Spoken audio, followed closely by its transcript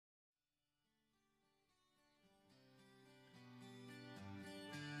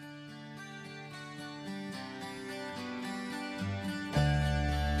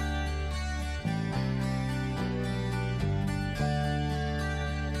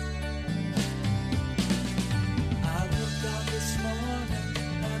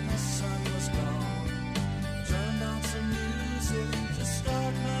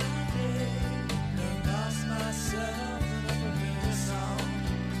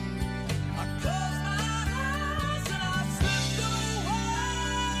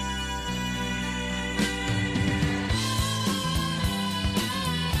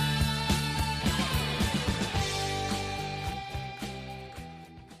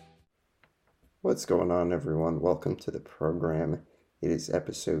What's going on, everyone? Welcome to the program. It is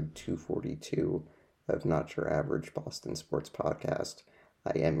episode 242 of Not Your Average Boston Sports Podcast.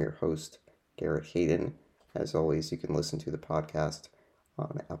 I am your host, Garrett Hayden. As always, you can listen to the podcast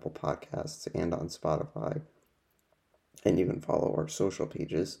on Apple Podcasts and on Spotify. And you can follow our social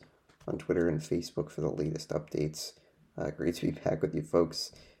pages on Twitter and Facebook for the latest updates. Great to be back with you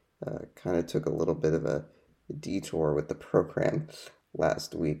folks. Kind of took a little bit of a detour with the program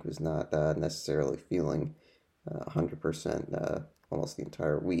last week. Was not necessarily feeling 100% almost the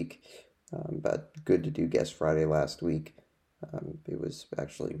entire week, but good to do Guest Friday last week. It was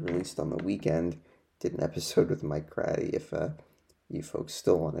actually released on the weekend. Did an episode with Mike Craddy. If you folks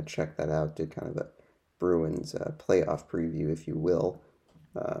still want to check that out, did kind of a Bruins playoff preview, if you will.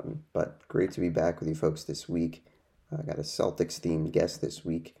 But great to be back with you folks this week. I got a Celtics themed guest this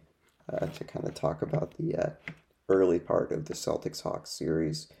week to kind of talk about the early part of the Celtics-Hawks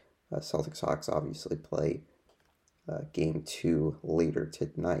series. Celtics-Hawks obviously play Game 2 later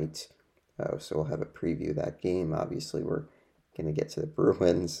tonight, so we'll have a preview of that game. Obviously, we're going to get to the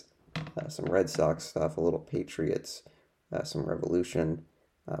Bruins, some Red Sox stuff, a little Patriots, some Revolution,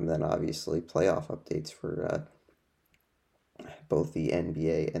 then obviously playoff updates for both the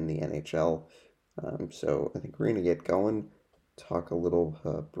NBA and the NHL. So I think we're going to get going, talk a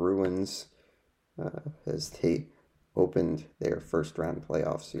little Bruins as they opened their first round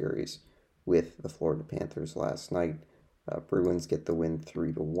playoff series with the Florida Panthers last night. Bruins get the win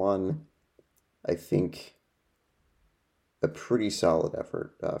 3-1. I think a pretty solid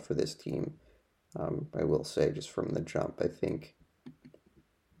effort for this team. I will say, just from the jump, I think,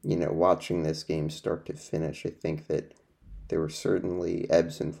 watching this game start to finish, I think that there were certainly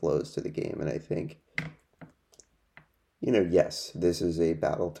ebbs and flows to the game. And I think, yes, this is a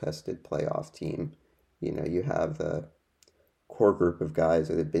battle-tested playoff team. You have the core group of guys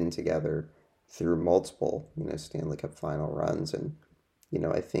that have been together through multiple, Stanley Cup final runs. And,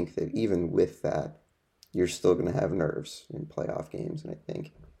 I think that even with that, you're still going to have nerves in playoff games. And I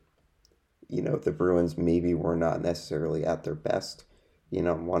think, the Bruins maybe were not necessarily at their best.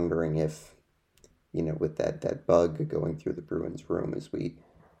 I'm wondering if, with that bug going through the Bruins room as we,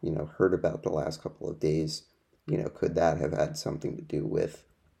 heard about the last couple of days, could that have had something to do with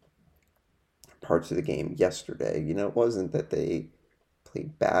parts of the game yesterday? It wasn't that they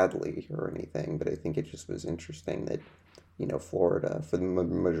played badly or anything, but I think it just was interesting that, Florida, for the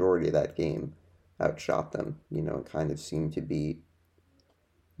majority of that game, outshot them, and kind of seemed to be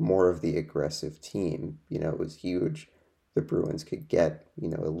more of the aggressive team. It was huge. The Bruins could get,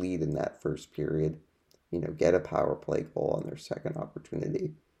 a lead in that first period, get a power play goal on their second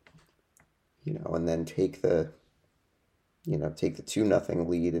opportunity, and then take the 2-0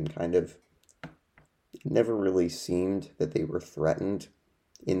 lead, and kind of never really seemed that they were threatened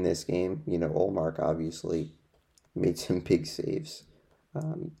in this game. Olmark obviously made some big saves.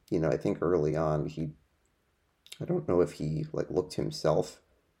 I think early on I don't know if he looked himself.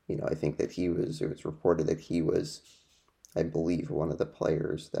 I think that it was reported that he was, I believe, one of the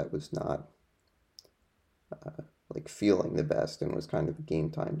players that was not feeling the best, and was kind of a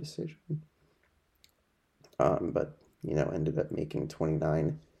game time decision. But ended up making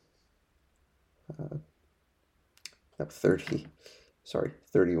 31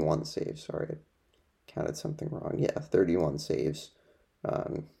 saves. Sorry, I counted something wrong. Yeah, 31 saves.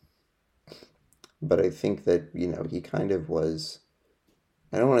 But I think that, he kind of was,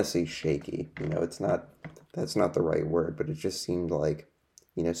 I don't want to say shaky, that's not the right word, but it just seemed like,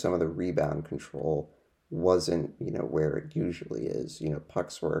 some of the rebound control wasn't, where it usually is.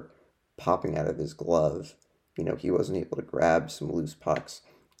 Pucks were popping out of his glove. He wasn't able to grab some loose pucks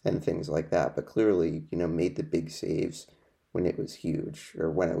and things like that, but clearly, made the big saves when it was huge, or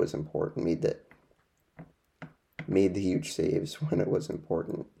when it was important, made the huge saves when it was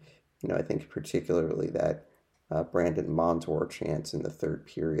important. I think particularly that Brandon Montour chance in the third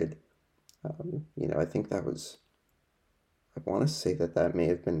period. I think that was, I want to say that may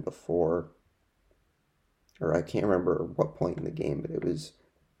have been before, or I can't remember what point in the game, but it was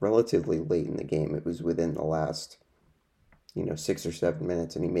relatively late in the game. It was within the last, 6 or 7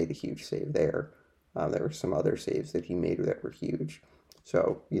 minutes, and he made a huge save there. There were some other saves that he made that were huge.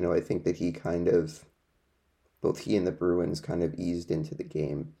 So, I think that both he and the Bruins kind of eased into the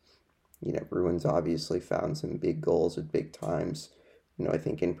game. Bruins obviously found some big goals at big times. I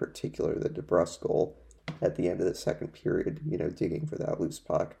think in particular the DeBrusk goal at the end of the second period, digging for that loose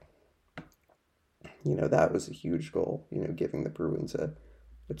puck. That was a huge goal, giving the Bruins a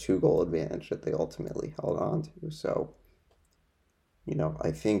 2-goal advantage that they ultimately held on to. So,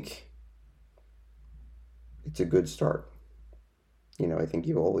 I think it's a good start. I think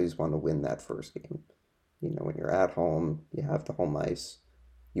you always want to win that first game. When you're at home, you have the home ice.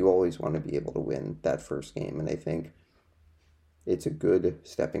 You always want to be able to win that first game. And I think it's a good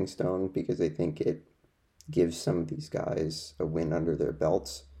stepping stone because I think it gives some of these guys a win under their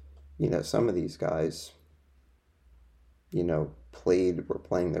belts. Some of these guys, were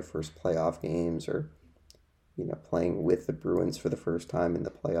playing their first playoff games or, playing with the Bruins for the first time in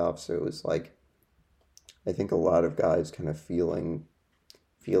the playoffs. So it was like, I think a lot of guys kind of feeling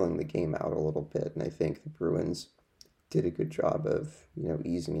the game out a little bit. And I think the Bruins did a good job of,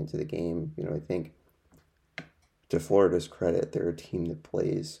 easing into the game. I think to Florida's credit, they're a team that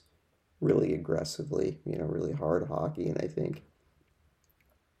plays really aggressively, really hard hockey. And I think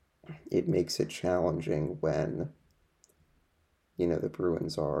it makes it challenging when, the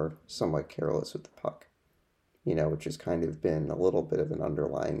Bruins are somewhat careless with the puck, which has kind of been a little bit of an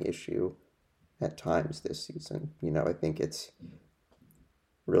underlying issue at times this season. I think it's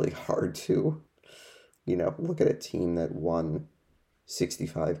really hard to, look at a team that won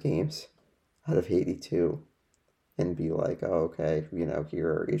 65 games out of 82 and be like, oh, okay,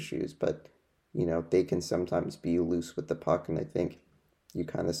 here are issues. But, they can sometimes be loose with the puck. And I think you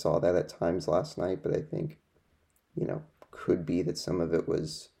kind of saw that at times last night. But I think, could be that some of it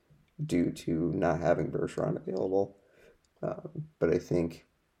was due to not having Bergeron available. But I think,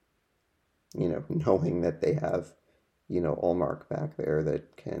 knowing that they have, Ullmark back there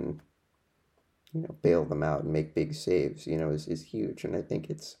that can, bail them out and make big saves, is huge. And I think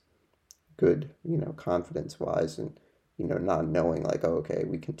it's good, confidence-wise and, not knowing like, oh, okay,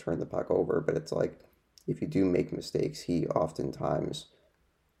 we can turn the puck over. But it's like, if you do make mistakes, he oftentimes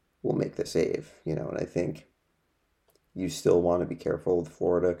will make the save, and I think you still want to be careful with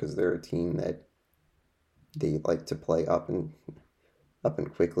Florida because they're a team that they like to play up and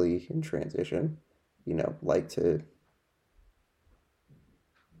quickly in transition, like to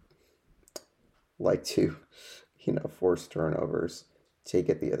force turnovers, take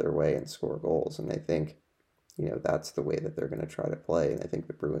it the other way and score goals. And I think, that's the way that they're going to try to play. And I think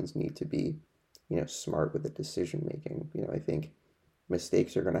the Bruins need to be, smart with the decision making. I think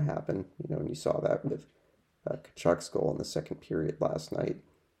mistakes are going to happen, and you saw that with Kachuk's goal in the second period last night,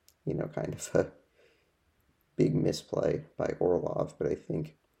 kind of a big misplay by Orlov. But I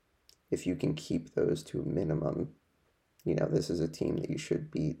think if you can keep those to a minimum, this is a team that you should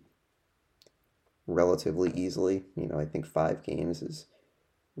beat relatively easily. I think 5 games is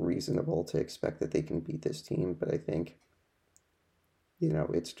reasonable to expect that they can beat this team. But I think,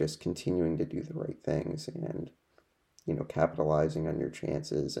 it's just continuing to do the right things and, capitalizing on your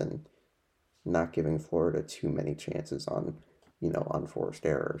chances and not giving Florida too many chances on, unforced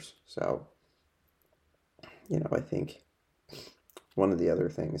errors. So, I think one of the other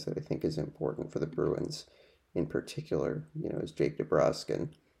things that I think is important for the Bruins in particular, is Jake DeBrusk. And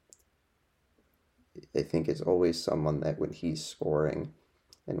I think is always someone that when he's scoring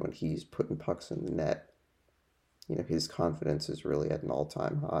and when he's putting pucks in the net, his confidence is really at an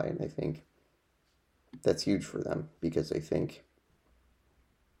all-time high. And I think that's huge for them because I think,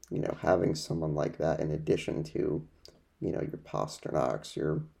 having someone like that in addition to, your Pasternaks,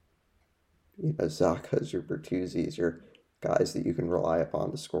 your, Zakas, your Bertuzzis, your guys that you can rely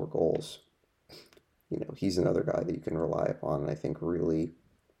upon to score goals. He's another guy that you can rely upon, and I think really,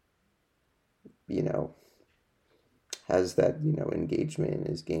 has that, engagement in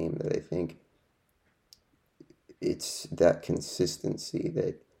his game that I think it's that consistency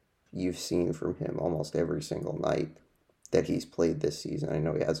that you've seen from him almost every single night that he's played this season. I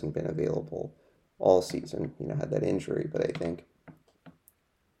know he hasn't been available all season, had that injury, but I think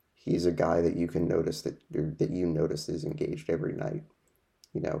he's a guy that you can notice that you notice is engaged every night.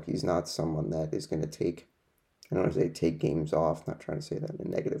 He's not someone that is going to take, I don't want to say take games off, not trying to say that in a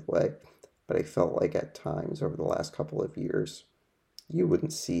negative way, but I felt like at times over the last couple of years, you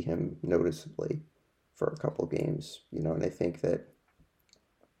wouldn't see him noticeably for a couple games, and I think that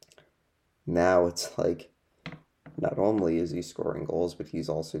now it's like, not only is he scoring goals, but he's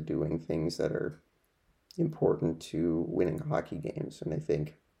also doing things that are important to winning hockey games. And I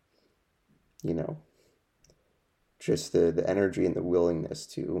think, just the energy and the willingness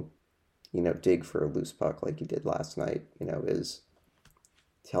to, dig for a loose puck like he did last night, is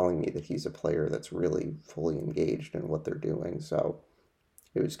telling me that he's a player that's really fully engaged in what they're doing. So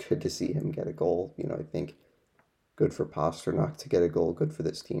it was good to see him get a goal. I think good for Pastrnak to get a goal, good for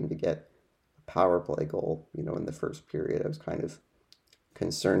this team to get a power play goal, in the first period. I was kind of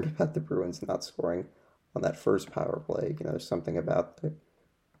concerned about the Bruins not scoring on that first power play. There's something about the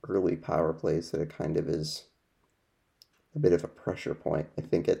early power plays that it kind of is a bit of a pressure point, I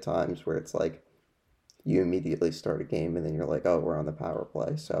think, at times where it's like, you immediately start a game and then you're like, oh, we're on the power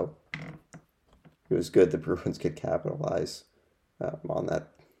play. So it was good the Bruins could capitalize on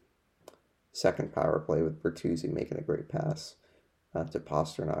that second power play with Bertuzzi making a great pass to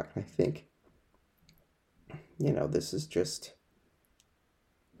Pasternak. I think, this is just,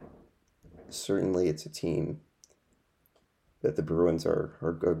 certainly it's a team that the Bruins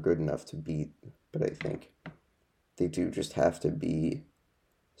are good enough to beat, but I think they do just have to be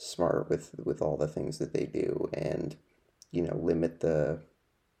smart with all the things that they do and, limit the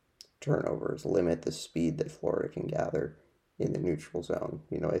turnovers, limit the speed that Florida can gather in the neutral zone.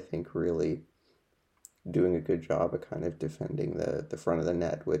 I think really doing a good job of kind of defending the front of the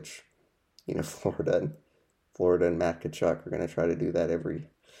net, which, Florida and Matt Tkachuk are going to try to do that every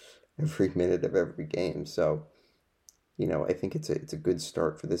minute of every game. So, I think it's a good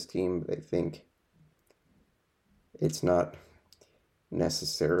start for this team, but I think it's not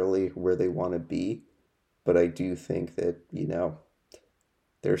necessarily where they want to be. But I do think that,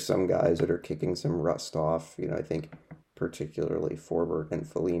 there's some guys that are kicking some rust off. I think particularly Forward and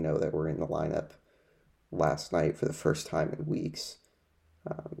Foligno that were in the lineup last night for the first time in weeks.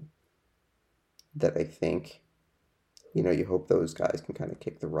 That I think, you hope those guys can kind of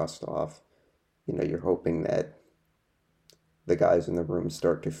kick the rust off. You're hoping that the guys in the room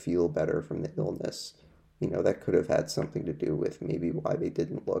start to feel better from the illness. That could have had something to do with maybe why they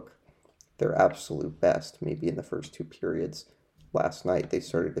didn't look their absolute best, maybe in the first two periods. Last night, they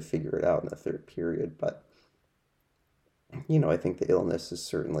started to figure it out in the third period, but, I think the illness is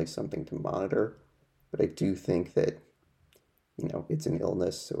certainly something to monitor, but I do think that, it's an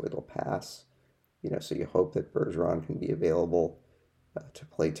illness, so it'll pass. So you hope that Bergeron can be available to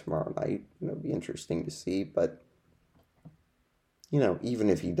play tomorrow night. It'll be interesting to see, but, even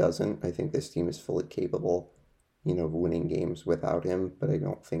if he doesn't, I think this team is fully capable, of winning games without him, but I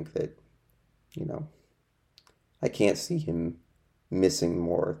don't think that, I can't see him missing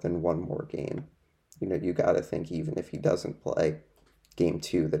more than one more game. You got to think even if he doesn't play game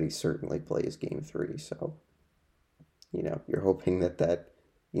 2, that he certainly plays game 3. So, you're hoping that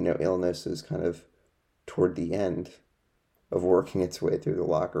illness is kind of toward the end of working its way through the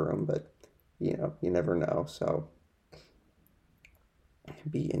locker room, but, you never know. So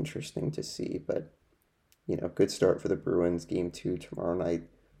it'd be interesting to see, but, good start for the Bruins. Game 2 tomorrow night,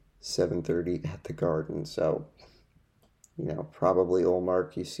 7:30 at the Garden. So, probably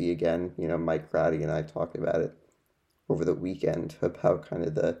Ullmark you see again. Mike Ratty and I talked about it over the weekend about kind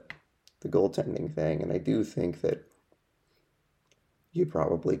of the goaltending thing. And I do think that you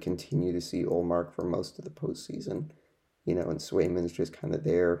probably continue to see Ullmark for most of the postseason, and Swayman's just kind of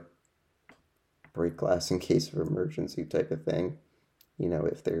there, break glass in case of emergency type of thing.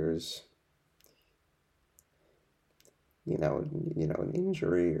 If there's, an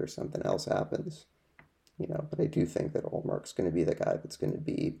injury or something else happens, but I do think that Ullmark's going to be the guy that's going to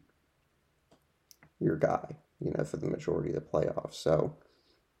be your guy, for the majority of the playoffs. So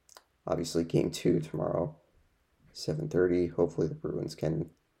obviously game 2 tomorrow, 7:30. Hopefully the Bruins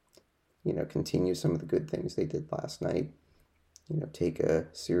can, continue some of the good things they did last night, take a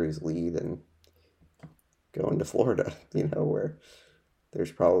series lead and go into Florida, where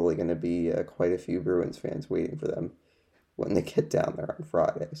there's probably going to be quite a few Bruins fans waiting for them when they get down there on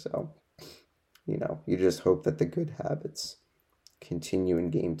Friday. So, you just hope that the good habits continue in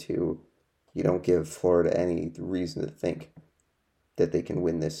game 2. You don't give Florida any reason to think that they can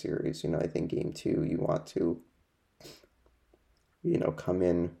win this series. I think game 2, you want to, come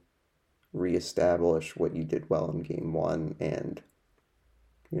in, reestablish what you did well in game 1 and,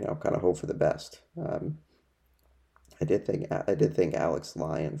 kind of hope for the best. I did think Alex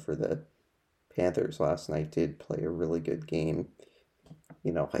Lyon for the Panthers last night did play a really good game.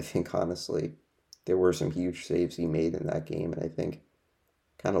 I think honestly there were some huge saves he made in that game, and I think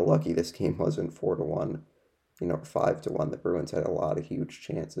kind of lucky this game wasn't 4-1, or 5-1. The Bruins had a lot of huge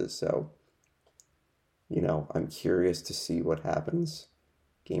chances, so I'm curious to see what happens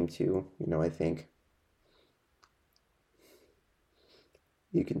game 2. I think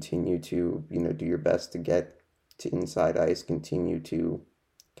you continue to do your best to get to inside ice, continue to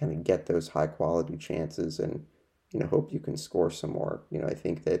kind of get those high quality chances, and hope you can score some more. I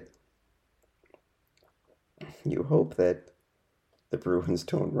think that you hope that the Bruins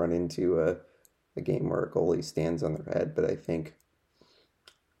don't run into a game where a goalie stands on their head, but I think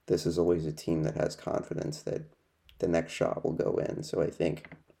this is always a team that has confidence that the next shot will go in. So I think,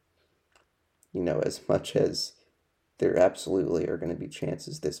 as much as there absolutely are going to be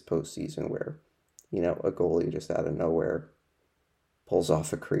chances this postseason where, a goalie just out of nowhere pulls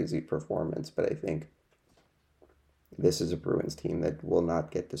off a crazy performance, but I think, this is a Bruins team that will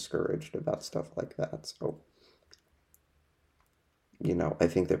not get discouraged about stuff like that. So, I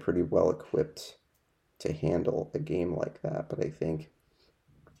think they're pretty well equipped to handle a game like that, but I think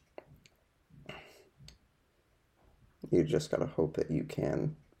you just got to hope that you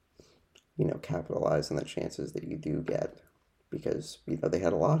can, capitalize on the chances that you do get, because, they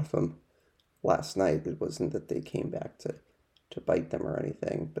had a lot of them last night. It wasn't that they came back to bite them or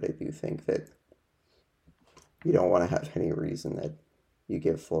anything, but I do think that you don't want to have any reason that you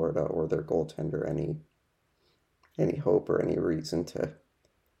give Florida or their goaltender any hope or any reason to,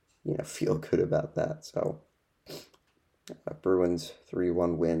 feel good about that. So, Bruins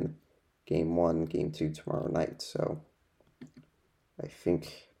 3-1 win, game 1, game 2 tomorrow night. So, I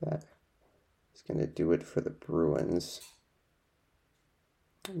think that is going to do it for the Bruins.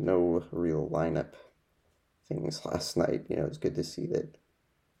 No real lineup things last night. It was good to see that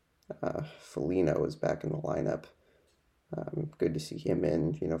Foligno is back in the lineup. Good to see him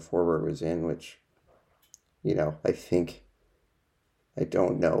in. Forward was in, which, I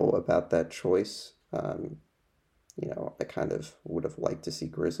don't know about that choice. I kind of would have liked to see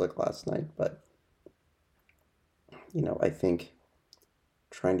Grzelcyk last night, but, I think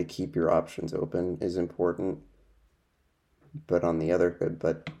trying to keep your options open is important. But on the other hand,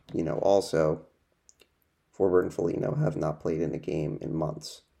 also, Forward and Foligno have not played in a game in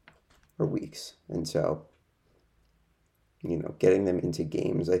months or weeks. And so, getting them into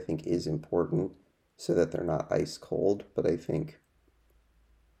games, I think, is important so that they're not ice cold. But I think,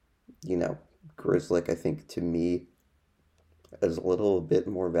 Grzelcyk, I think, to me, is a little bit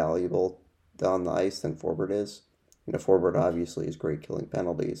more valuable on the ice than Forward is. Forward obviously is great killing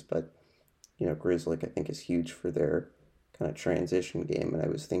penalties, but, Grzelcyk, I think, is huge for their kind of transition game. And I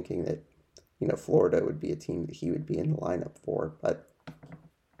was thinking that, Florida would be a team that he would be in the lineup for, but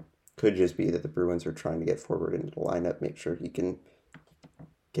could just be that the Bruins are trying to get Forward into the lineup, make sure he can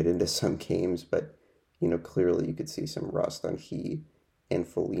get into some games. But, clearly you could see some rust on he and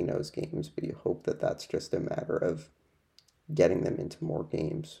Foligno's games, but you hope that that's just a matter of getting them into more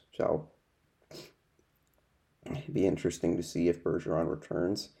games. So it'd be interesting to see if Bergeron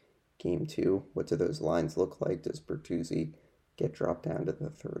returns game 2. What do those lines look like? Does Bertuzzi get dropped down to the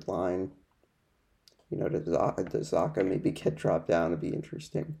third line? Does Zacha maybe get dropped down? It'd be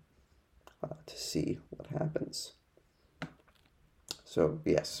interesting to see what happens. So,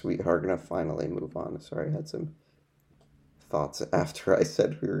 yes, we are going to finally move on. Sorry, I had some thoughts after I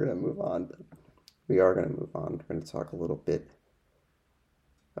said we were going to move on, but we are going to move on. We're going to talk a little bit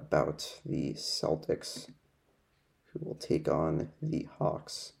about the Celtics, who will take on the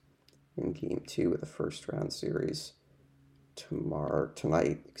Hawks in game 2 of the first round series tonight.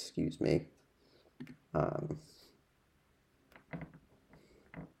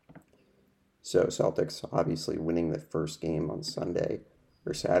 So Celtics obviously winning the first game on Saturday,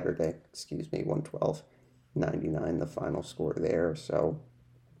 112-99, the final score there. So,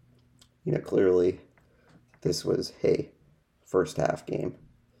 clearly this was first half game.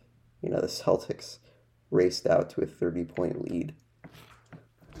 The Celtics raced out to a 30-point lead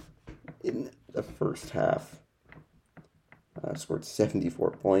in the first half. Scored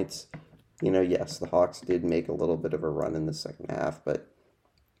 74 points. Yes, the Hawks did make a little bit of a run in the second half, but,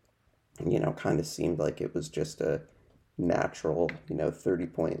 kind of seemed like it was just a natural,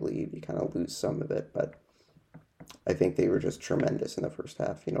 30-point lead. You kind of lose some of it, but I think they were just tremendous in the first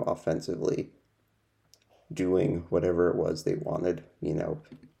half, offensively, doing whatever it was they wanted,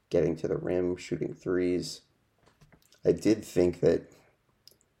 getting to the rim, shooting threes. I did think that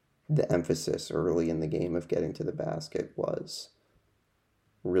the emphasis early in the game of getting to the basket was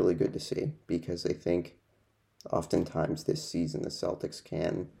really good to see, because I think oftentimes this season the Celtics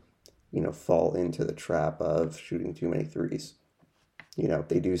can, fall into the trap of shooting too many threes.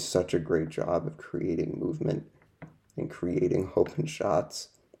 They do such a great job of creating movement and creating open shots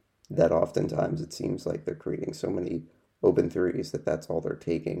that oftentimes it seems like they're creating so many open threes that that's all they're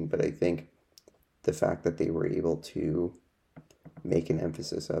taking. But I think the fact that they were able to make an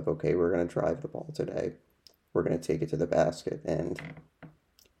emphasis of, okay, we're going to drive the ball today, we're going to take it to the basket, and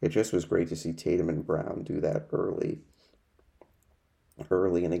it just was great to see Tatum and Brown do that early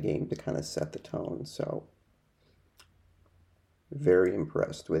in a game to kind of set the tone. So very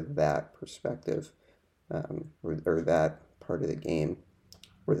impressed with that perspective, or that part of the game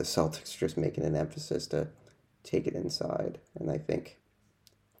where the Celtics just making an emphasis to take it inside. And I think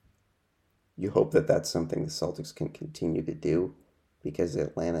you hope that that's something the Celtics can continue to do, because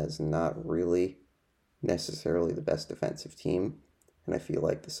Atlanta is not really necessarily the best defensive team. And I feel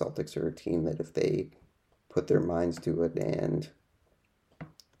like the Celtics are a team that if they put their minds to it and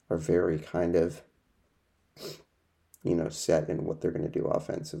are very kind of set in what they're going to do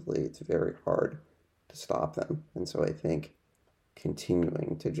offensively, it's very hard to stop them. And so I think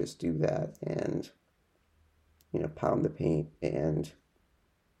continuing to just do that and, pound the paint and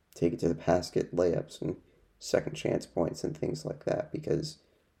take it to the basket, layups and second chance points and things like that. Because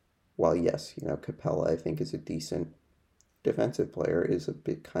while, yes, Capella, I think, is a decent defensive player, is a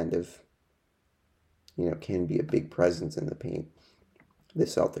big kind of, can be a big presence in the paint. The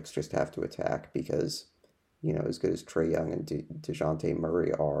Celtics just have to attack because, as good as Trae Young and DeJounte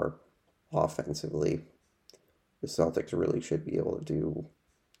Murray are offensively, the Celtics really should be able to do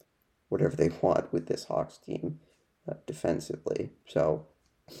whatever they want with this Hawks team defensively. So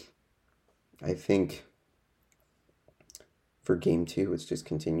I think for game 2, it's just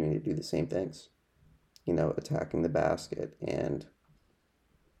continuing to do the same things, attacking the basket and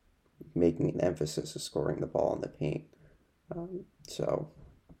making an emphasis of scoring the ball in the paint. So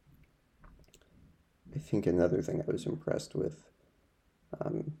I think another thing I was impressed with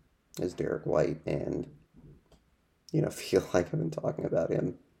is Derek White, and feel like I've been talking about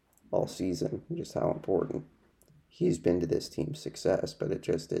him all season, just how important he's been to this team's success. But it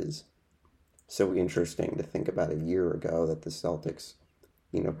just is so interesting to think about a year ago that the Celtics,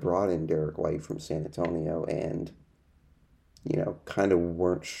 brought in Derek White from San Antonio and, kind of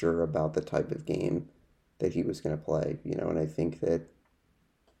weren't sure about the type of game that he was going to play, and I think that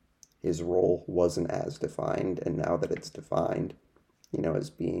his role wasn't as defined, and now that it's defined, as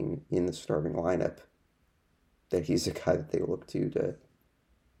being in the starting lineup, that he's a guy that they look to,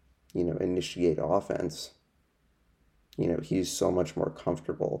 initiate offense. He's so much more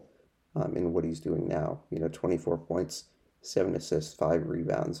comfortable in what he's doing now. 24 points, 7 assists, 5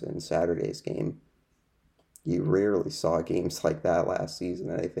 rebounds in Saturday's game. You rarely saw games like that last season,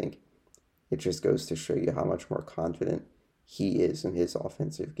 and I think it just goes to show you how much more confident he is in his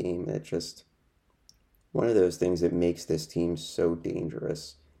offensive game. And it's just one of those things that makes this team so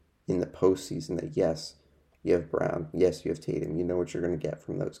dangerous in the postseason that, yes, you have Brown, yes, you have Tatum, you know what you're going to get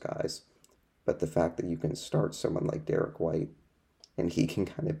from those guys. But the fact that you can start someone like Derek White and he can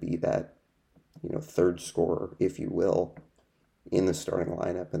kind of be that, third scorer, if you will, in the starting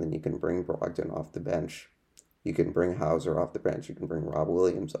lineup, and then you can bring Brogdon off the bench. You can bring Hauser off the bench. You can bring Rob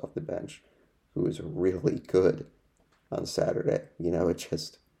Williams off the bench, who is really good on Saturday.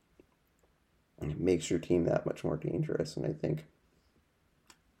 It makes your team that much more dangerous. And I think,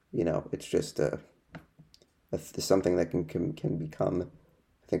 it's just something that can become, I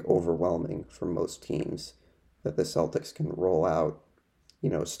think, overwhelming for most teams, that the Celtics can roll out,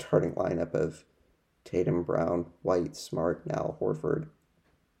 a starting lineup of Tatum, Brown, White, Smart, and Al Horford,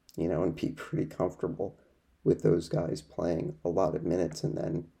 and be pretty comfortable with those guys playing a lot of minutes, and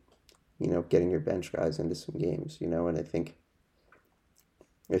then, getting your bench guys into some games, and I think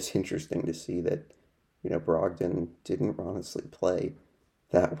it's interesting to see that, Brogdon didn't honestly play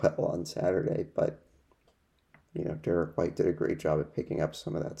that well on Saturday, but, Derek White did a great job at picking up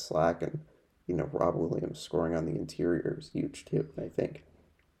some of that slack, and, Rob Williams scoring on the interior is huge too. And I think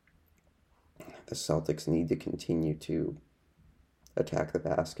the Celtics need to continue to attack the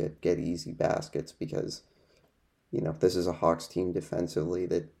basket, get easy baskets, because, this is a Hawks team defensively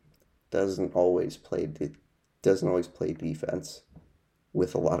that doesn't always play defense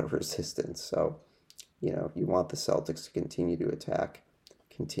with a lot of resistance. So, you want the Celtics to continue to attack,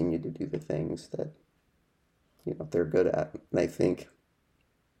 continue to do the things that, they're good at. And I think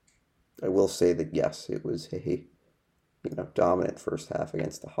I will say that, yes, it was a, dominant first half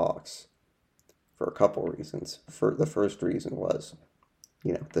against the Hawks for a couple reasons. The first reason was,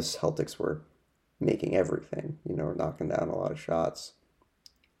 the Celtics were making everything, knocking down a lot of shots,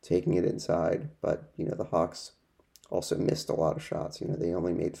 taking it inside. But, the Hawks also missed a lot of shots. They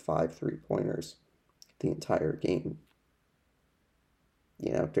only made 5 3-pointers the entire game.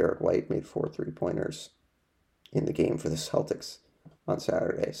 Derek White made 4 3-pointers in the game for the Celtics on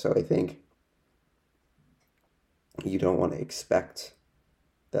Saturday. So I think you don't want to expect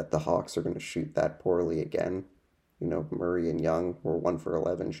that the Hawks are going to shoot that poorly again. Murray and Young were 1 for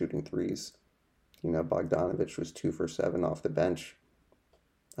 11 shooting threes. Bogdanovich was 2 for 7 off the bench.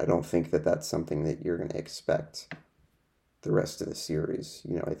 I don't think that that's something that you're going to expect the rest of the series.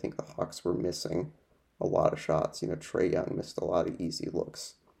 I think the Hawks were missing a lot of shots. Trae Young missed a lot of easy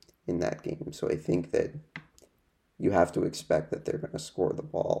looks in that game. So I think that you have to expect that they're going to score the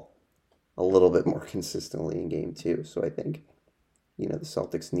ball a little bit more consistently in game 2. So I think, the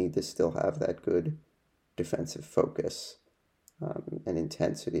Celtics need to still have that good defensive focus and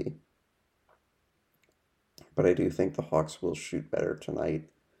intensity. But I do think the Hawks will shoot better tonight.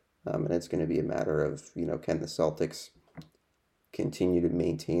 And it's going to be a matter of, can the Celtics continue to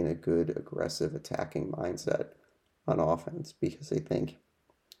maintain a good, aggressive, attacking mindset on offense, because I think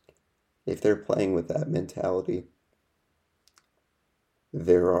if they're playing with that mentality,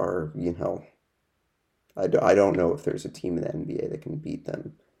 there are, I don't know if there's a team in the NBA that can beat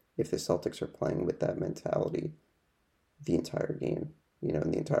them if the Celtics are playing with that mentality the entire game,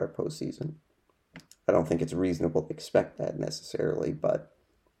 in the entire postseason. I don't think it's reasonable to expect that necessarily, but,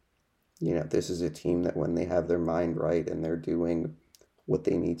 this is a team that when they have their mind right and they're doing what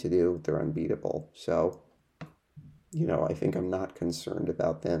they need to do, they're unbeatable. So, I think I'm not concerned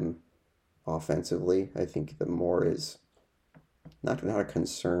about them offensively. I think the more is not a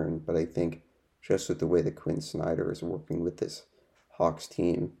concern, but I think just with the way that Quinn Snyder is working with this Hawks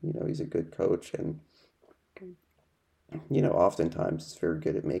team, he's a good coach, and oftentimes he's very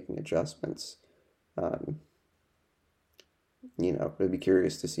good at making adjustments. Um, I'd be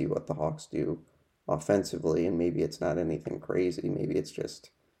curious to see what the Hawks do offensively, and maybe it's not anything crazy. Maybe it's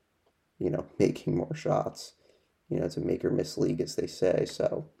just, making more shots. It's a make or miss league, as they say.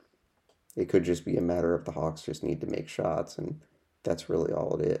 So it could just be a matter of the Hawks just need to make shots, and that's really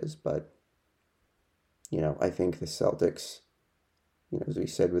all it is. But, I think the Celtics, as we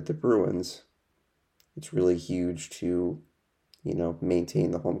said with the Bruins, it's really huge to,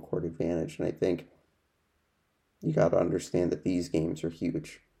 maintain the home court advantage. And I think you got to understand that these games are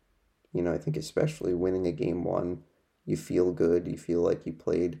huge. I think especially winning a game one, you feel good. You feel like you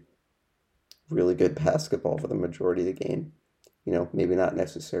played really good basketball for the majority of the game. Maybe not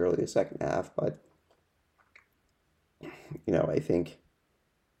necessarily the second half, but, I think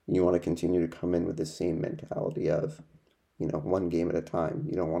you want to continue to come in with the same mentality of, one game at a time.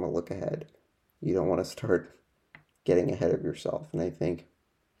 You don't want to look ahead. You don't want to start getting ahead of yourself. And I think,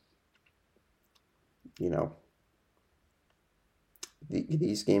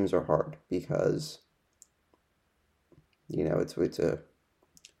 these games are hard because, it's a,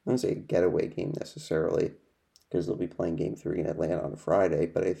 I don't say a getaway game necessarily, because they'll be playing game 3 in Atlanta on Friday,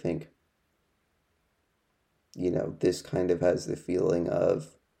 but I think, this kind of has the feeling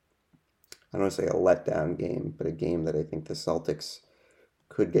of, I don't want to say a letdown game, but a game that I think the Celtics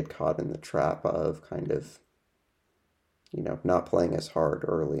could get caught in the trap of kind of, not playing as hard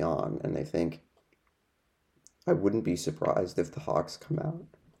early on. And I think I wouldn't be surprised if the Hawks come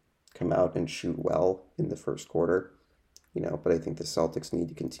out and shoot well in the first quarter, but I think the Celtics need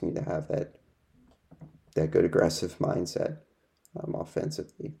to continue to have that good aggressive mindset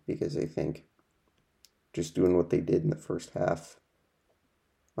offensively, because I think just doing what they did in the first half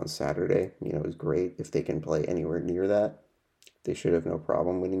on Saturday, is great. If they can play anywhere near that, they should have no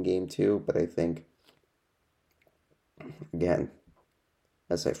problem winning game 2. But I think, again,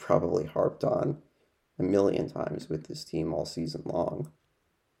 as I've probably harped on a million times with this team all season long,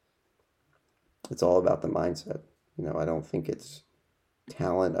 it's all about the mindset. I don't think it's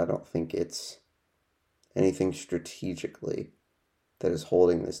talent. I don't think it's anything strategically that is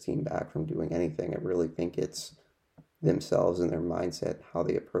holding this team back from doing anything. I really think it's themselves and their mindset, how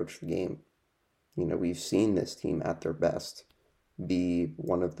they approach the game. We've seen this team at their best be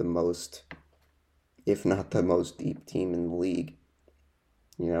one of the most, if not the most deep team in the league.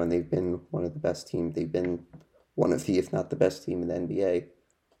 And they've been one of the best teams. They've been one of the, if not the best team in the NBA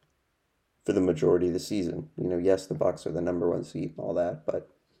for the majority of the season. Yes, the Bucks are the number 1 seed and all that, but,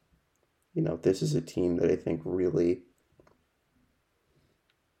 this is a team that I think really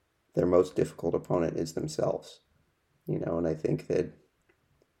their most difficult opponent is themselves. And I think that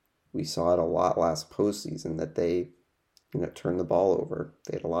we saw it a lot last postseason that they, turned the ball over.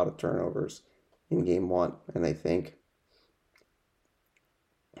 They had a lot of turnovers in game 1. And I think,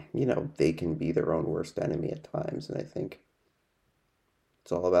 they can be their own worst enemy at times. And I think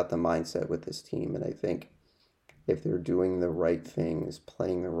it's all about the mindset with this team. And I think if they're doing the right things,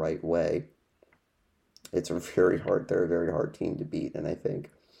 playing the right way, they're a very hard team to beat. And I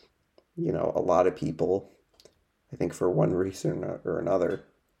think, a lot of people, I think for one reason or another,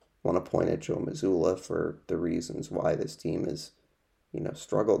 want to point at Joe Mazzulla for the reasons why this team has,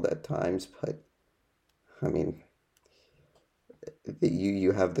 struggled at times. But, I mean,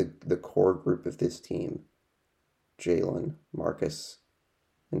 you have the core group of this team, Jalen, Marcus,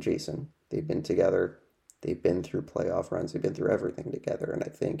 and Jason. They've been together. They've been through playoff runs. They've been through everything together. And I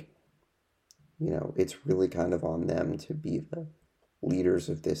think, it's really kind of on them to be the leaders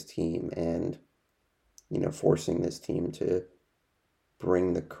of this team and, forcing this team to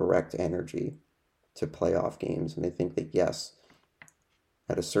bring the correct energy to playoff games. And I think that, yes,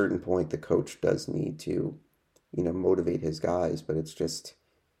 at a certain point, the coach does need to, motivate his guys, but it's just,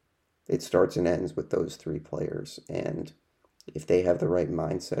 it starts and ends with those 3 players. And if they have the right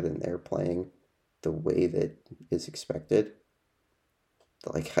mindset and they're playing the way that is expected,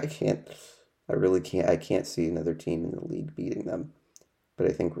 like, I I can't see another team in the league beating them. But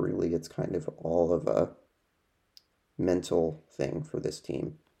I think really it's kind of all of a mental thing for this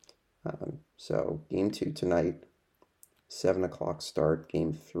team. So game 2 tonight, 7 o'clock start.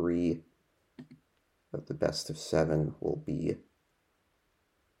 Game 3 of the best of 7 will be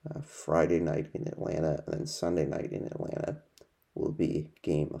Friday night in Atlanta, and then Sunday night in Atlanta will be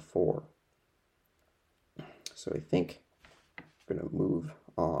game 4. So I think we're going to move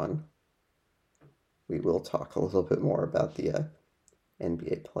on. We will talk a little bit more about the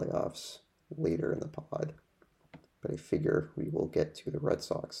NBA playoffs later in the pod, but I figure we will get to the Red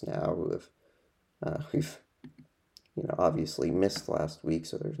Sox now, who have we've obviously missed last week,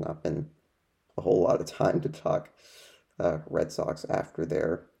 so there's not been a whole lot of time to talk Red Sox after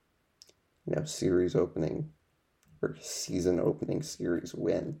their series opening or season opening series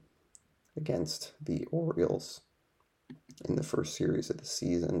win against the Orioles in the first series of the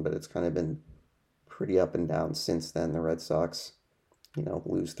season. But it's kind of been pretty up and down since then. The Red Sox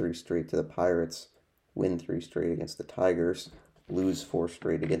lose 3 straight to the Pirates, win 3 straight against the Tigers, lose 4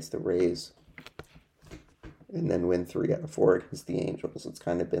 straight against the Rays, and then win 3 out of 4 against the Angels. It's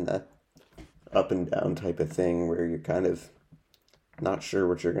kind of been a up and down type of thing where you're kind of not sure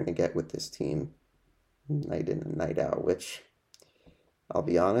what you're going to get with this team night in and night out, which I'll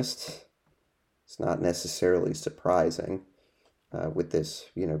be honest, it's not necessarily surprising with this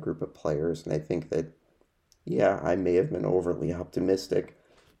group of players. And I think that I may have been overly optimistic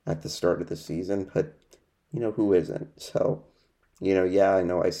at the start of the season, but who isn't? So I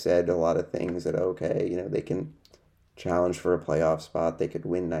know I said a lot of things that they can challenge for a playoff spot, they could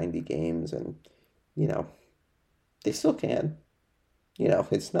win 90 games, and they still can.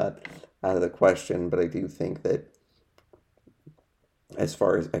 It's not out of the question, but I do think that as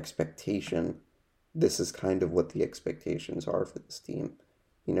far as expectation, this is kind of what the expectations are for this team.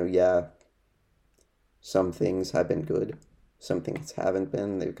 Some things have been good, some things haven't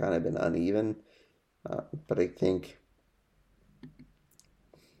been. They've kind of been uneven, but I think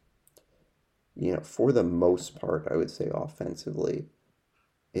for the most part, I would say offensively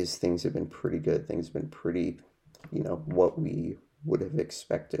things have been pretty good. Things have been pretty, what we would have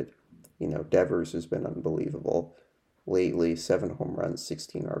expected. Devers has been unbelievable lately. 7 home runs,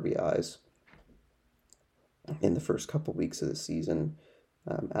 16 RBIs in the first couple weeks of the season.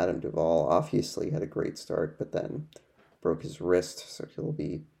 Adam Duvall obviously had a great start, but then broke his wrist, so he'll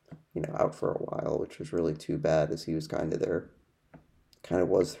be, out for a while, which was really too bad, as he was kind of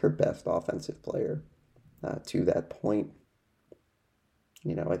was their best offensive player to that point.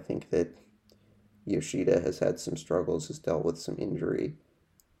 I think that Yoshida has had some struggles, has dealt with some injury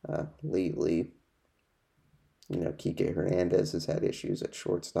lately. Kike Hernandez has had issues at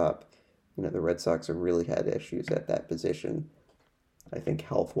shortstop. The Red Sox have really had issues at that position, I think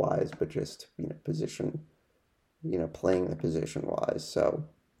health-wise, but just, position, playing the position-wise. So,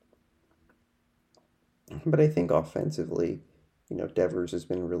 but I think offensively, Devers has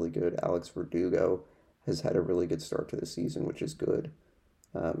been really good. Alex Verdugo has had a really good start to the season, which is good.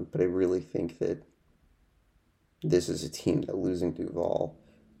 But I really think that this is a team that losing Duvall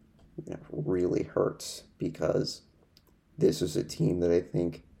really hurts, because this is a team that I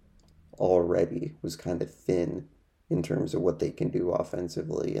think already was kind of thin in terms of what they can do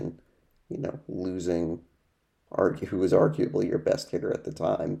offensively, and losing who was arguably your best hitter at the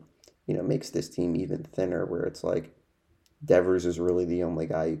time makes this team even thinner, where it's like Devers is really the only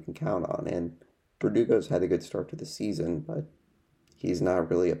guy you can count on. And Verdugo's had a good start to the season, but he's not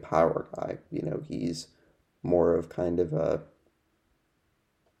really a power guy. He's more of kind of a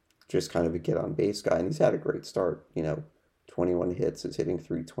get on base guy, and he's had a great start. 21 hits, is hitting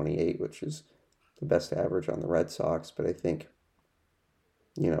 .328, which is the best average on the Red Sox. But I think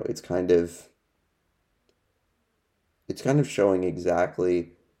it's kind of showing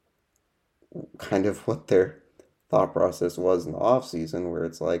exactly kind of what their thought process was in the offseason, where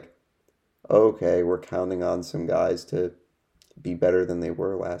it's like, okay, we're counting on some guys to be better than they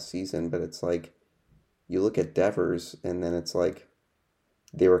were last season. But it's like, you look at Devers, and then it's like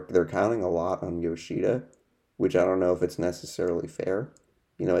they're counting a lot on Yoshida, which I don't know if it's necessarily fair.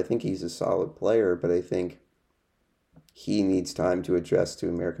 I think he's a solid player, but I think he needs time to adjust to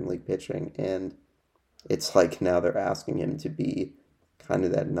American League pitching. And it's like now they're asking him to be kind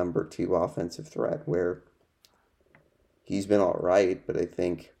of that number 2 offensive threat, where he's been all right, but I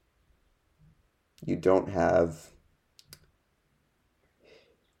think you don't have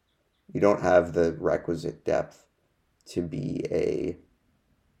the requisite depth to be a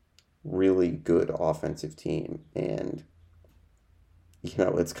really good offensive team. And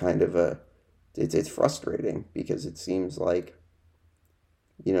it's kind of it's frustrating, because it seems like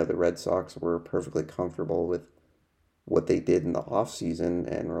the Red Sox were perfectly comfortable with what they did in the offseason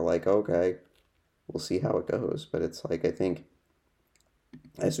and were like, okay, we'll see how it goes. But it's like, I think,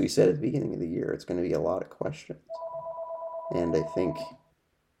 as we said at the beginning of the year, it's going to be a lot of questions. And I think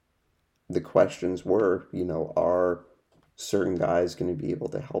the questions were, are certain guys going to be able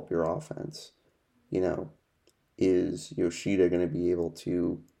to help your offense? Is Yoshida going to be able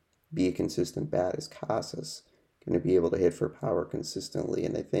to be a consistent bat? Is Casas going to be able to hit for power consistently?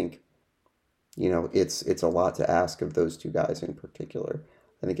 And I think, it's a lot to ask of those two guys in particular.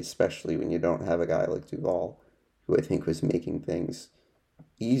 I think especially when you don't have a guy like Duvall, who I think was making things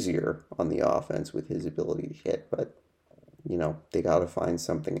easier on the offense with his ability to hit, but they got to find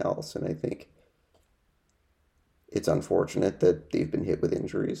something else. And I think it's unfortunate that they've been hit with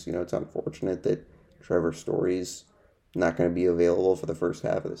injuries. It's unfortunate that Trevor Story's not going to be available for the first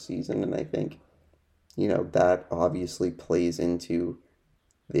half of the season. And I think, that obviously plays into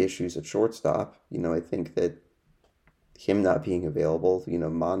the issues at shortstop. I think that him not being available,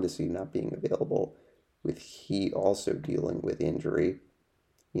 Mondesi not being available, with he also dealing with injury,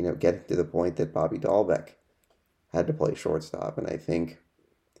 getting to the point that Bobby Dahlbeck had to play shortstop. And I think,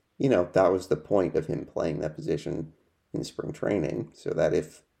 that was the point of him playing that position in spring training, so that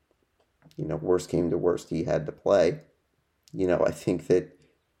if, worst came to worst, he had to play. I think that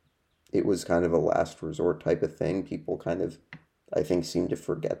it was kind of a last resort type of thing. People kind of, I think, seem to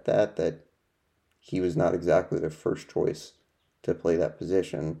forget that he was not exactly their first choice to play that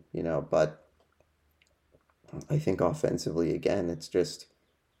position, but I think offensively, again, it's just,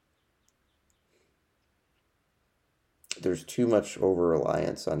 there's too much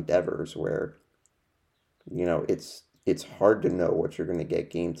over-reliance on Devers where, it's hard to know what you're going to get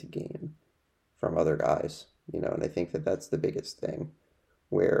game to game from other guys, and I think that that's the biggest thing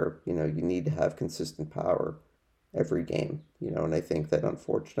where, you need to have consistent power every game, and I think that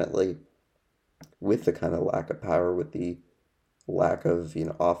unfortunately with the kind of lack of power, with the lack of,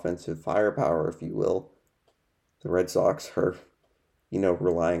 offensive firepower, if you will, the Red Sox are,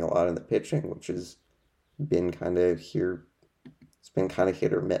 relying a lot on the pitching, which has been kind of here, it's been kind of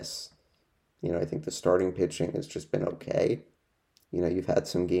hit or miss. I think the starting pitching has just been okay. You've had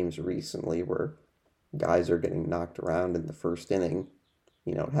some games recently where guys are getting knocked around in the first inning.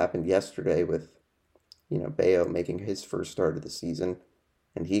 It happened yesterday with, Bayo making his first start of the season,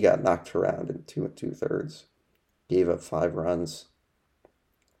 and he got knocked around in 2 2/3, gave up 5 runs.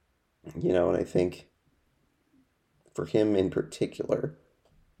 And I think for him in particular,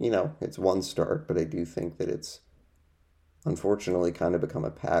 it's one start, but I do think that it's unfortunately kind of become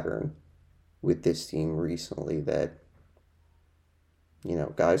a pattern with this team recently that,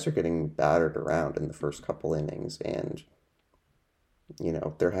 guys are getting battered around in the first couple innings, and,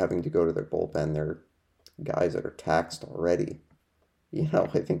 they're having to go to their bullpen. They're guys that are taxed already. I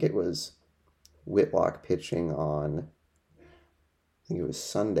think it was Whitlock pitching on, I think it was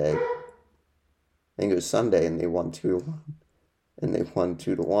Sunday. And they won 2-1. And they won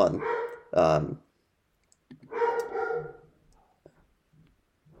 2-1. And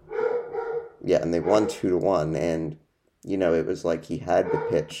they won 2-1. And, it was like he had to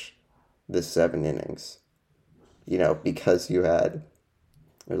pitch the 7 innings. Because it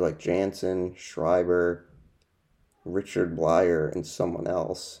was like Jansen, Schreiber, Richard Blyer, and someone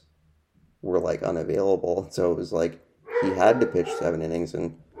else were like unavailable. So it was like he had to pitch 7 innings,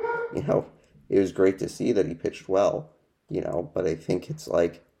 and, it was great to see that he pitched well, but I think it's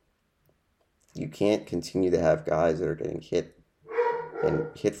like you can't continue to have guys that are getting hit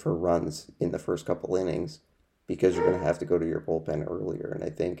for runs in the first couple innings because you're going to have to go to your bullpen earlier. And I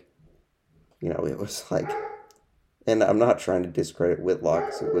think, it was like, and I'm not trying to discredit Whitlock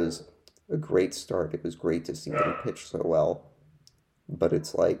because it was a great start. It was great to see him pitch so well, but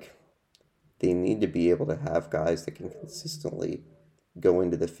it's like they need to be able to have guys that can consistently go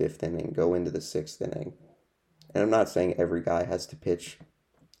into the 5th inning, go into the 6th inning. And I'm not saying every guy has to pitch,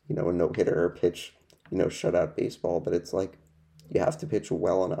 a no-hitter or pitch, shutout baseball, but it's like you have to pitch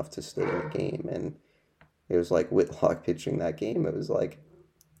well enough to stay in the game. And it was like Whitlock pitching that game. It was like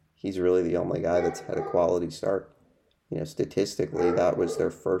he's really the only guy that's had a quality start. Statistically, that was their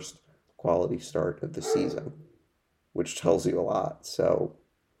first quality start of the season, which tells you a lot. So,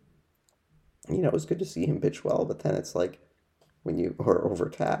 it was good to see him pitch well, but then it's like when you are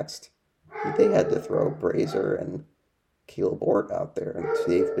overtaxed, they had to throw Brazier and Caleb Ort out there, and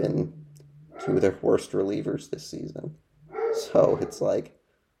they've been 2 of their worst relievers this season. So it's like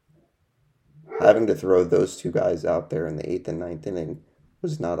having to throw those 2 guys out there in the 8th and 9th inning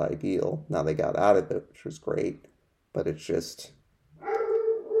was not ideal. Now they got out of it, which was great, but it's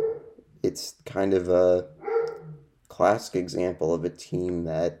kind of a classic example of a team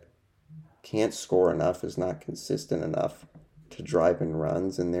that can't score enough, is not consistent enough to drive in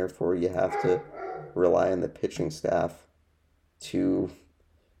runs, and therefore you have to rely on the pitching staff to,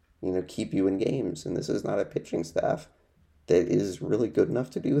 keep you in games. And this is not a pitching staff that is really good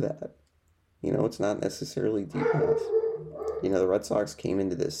enough to do that. It's not necessarily deep enough. The Red Sox came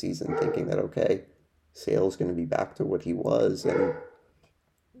into this season thinking that, okay, Sale's going to be back to what he was, and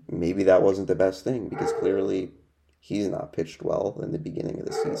maybe that wasn't the best thing, because clearly he's not pitched well in the beginning of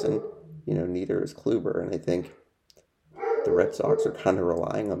the season. Neither is Kluber, and I think the Red Sox are kind of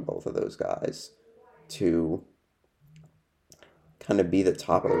relying on both of those guys to kind of be the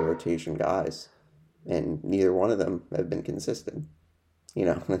top of the rotation guys, and neither one of them have been consistent.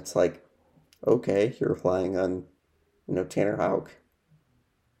 And it's like, okay, you're relying on, Tanner Houck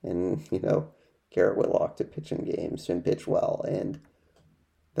and, Garrett Whitlock to pitch in games and pitch well, and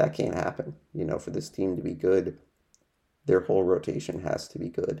that can't happen. For this team to be good, their whole rotation has to be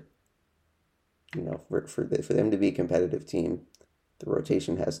good. For them to be a competitive team, the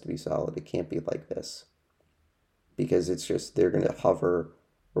rotation has to be solid. It can't be like this, because it's just, they're going to hover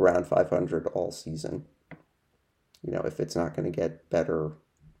around 500 all season. If it's not going to get better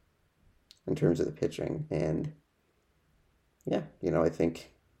in terms of the pitching. And yeah, I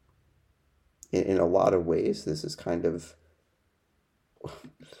think in a lot of ways, this is kind of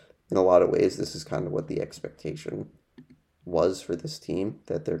what the expectation was for this team,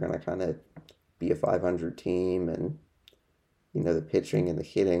 that they're going to kind of be a 500 team, and, the pitching and the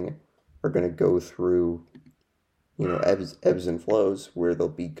hitting are going to go through, ebbs and flows, where they'll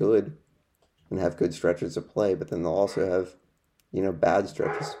be good and have good stretches of play, but then they'll also have, bad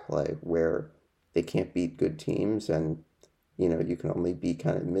stretches of play where they can't beat good teams, and, you can only beat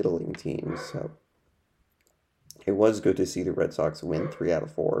kind of middling teams. So it was good to see the Red Sox win 3 out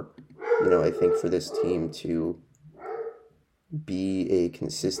of 4. I think for this team to be a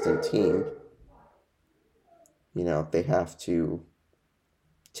consistent team, they have to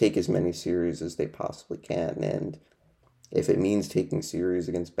take as many series as they possibly can. And if it means taking series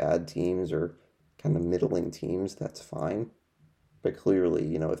against bad teams or kind of middling teams, that's fine. But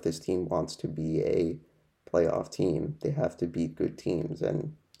clearly, if this team wants to be a playoff team, they have to beat good teams.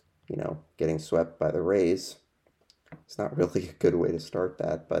 And, getting swept by the Rays, it's not really a good way to start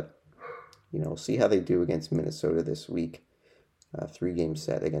that. But, we'll see how they do against Minnesota this week. 3-game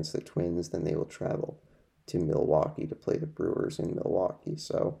set against the Twins. Then they will travel to Milwaukee to play the Brewers in Milwaukee.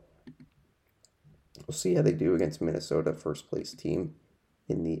 So we'll see how they do against Minnesota, first place team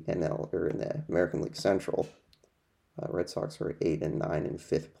in the NL, or in the American League Central. Red Sox are 8 and 9 in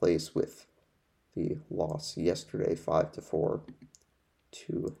 5th place, with the loss yesterday 5-4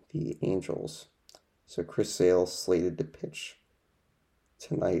 to the Angels. So Chris Sale slated to pitch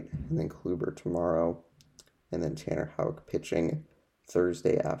tonight, and then Kluber tomorrow, and then Tanner Houck pitching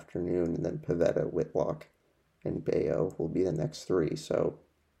Thursday afternoon, and then Pivetta, Whitlock, and Bayo will be the next 3. So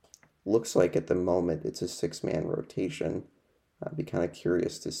looks like at the moment it's a 6-man rotation. I'd be kind of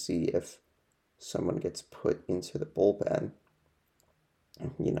curious to see if someone gets put into the bullpen.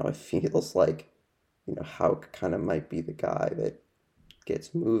 It feels like, Houck kind of might be the guy that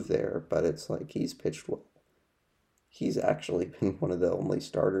gets moved there, but it's like he's pitched well. He's actually been one of the only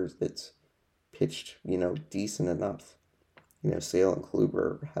starters that's pitched, decent enough. Sale and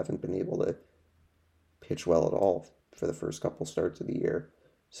Kluber haven't been able to pitch well at all for the first couple starts of the year.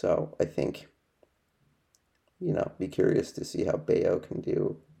 So I think, be curious to see how Bayo can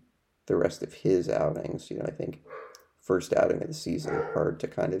do the rest of his outings. I think first outing of the season, hard to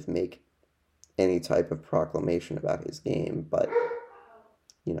kind of make any type of proclamation about his game, but,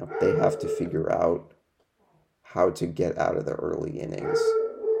 they have to figure out how to get out of the early innings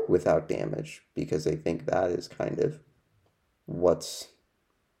without damage, because I think that is kind of what's,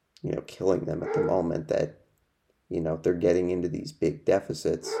 killing them at the moment, that, they're getting into these big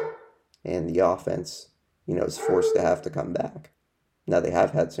deficits, and the offense, is forced to have to come back. Now, they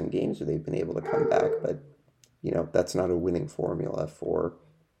have had some games where they've been able to come back, but, that's not a winning formula for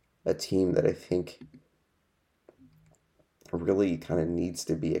a team that I think really kind of needs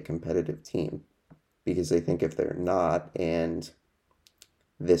to be a competitive team. Because I think if they're not, and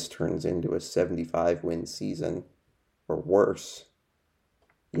this turns into a 75-win season or worse,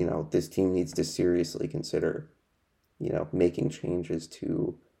 this team needs to seriously consider, making changes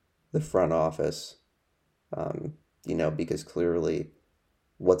to the front office, because clearly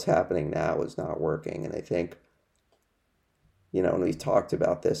what's happening now is not working. And I think, and we've talked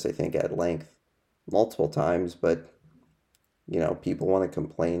about this, I think, at length multiple times, but, people want to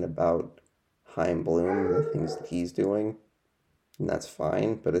complain about Chaim Bloom and the things that he's doing, and that's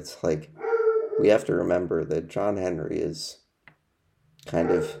fine, but it's like, we have to remember that John Henry is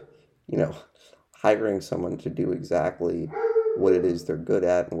kind of, you know, hiring someone to do exactly what it is they're good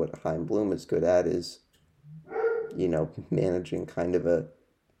at, and what Chaim Bloom is good at is, managing kind of a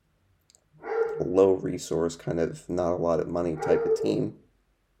low resource, kind of not a lot of money type of team.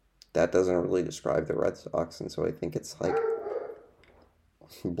 That doesn't really describe the Red Sox, and so I think it's like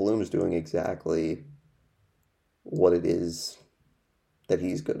Bloom's doing exactly what it is that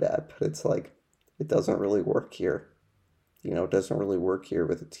he's good at, but it's like it doesn't really work here. It doesn't really work here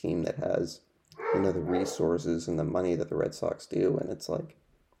with a team that has, the resources and the money that the Red Sox do, and it's like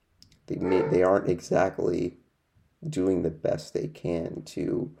they aren't exactly doing the best they can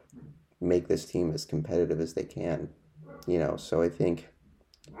to make this team as competitive as they can. So I think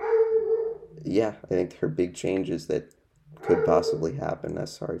there are big changes that could possibly happen.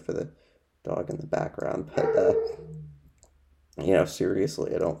 Sorry for the dog in the background, but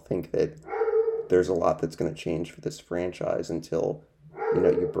seriously, I don't think that there's a lot that's going to change for this franchise until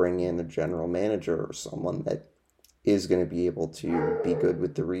you bring in a general manager or someone that is going to be able to be good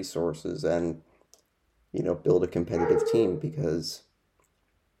with the resources and build a competitive team. Because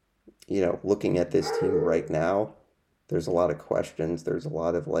looking at this team right now, there's a lot of questions. There's a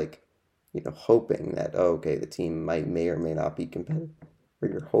lot of hoping that, oh, okay, the team may or may not be competitive, or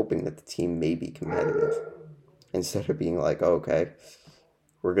you're hoping that the team may be competitive, instead of being like, oh, okay,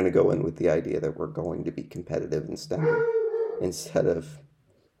 we're going to go in with the idea that we're going to be competitive instead of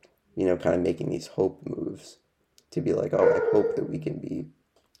kind of making these hope moves to be like, oh, I hope that we can be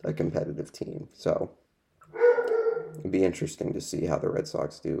a competitive team. So it'd be interesting to see how the Red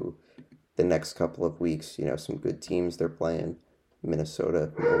Sox do the next couple of weeks. Some good teams they're playing,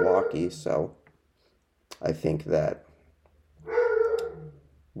 Minnesota, Milwaukee. So I think that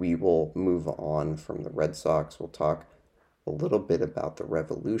we will move on from the Red Sox. We'll talk a little bit about the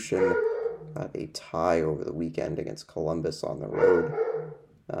Revolution. A tie over the weekend against Columbus on the road.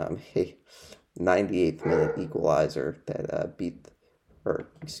 A 98th minute equalizer that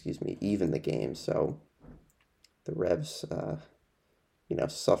even the game. So the Revs,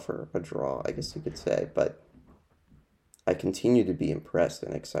 suffer a draw, I guess you could say. But I continue to be impressed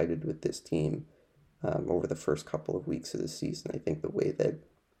and excited with this team over the first couple of weeks of the season. I think the way that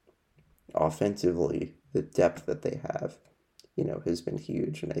offensively, the depth that they have, has been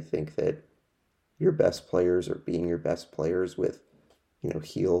huge. And I think that your best players are being your best players with,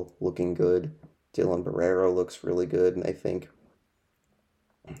 Heel looking good. Dylan Barrero looks really good. And I think,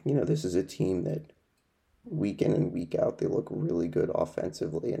 this is a team that week in and week out, they look really good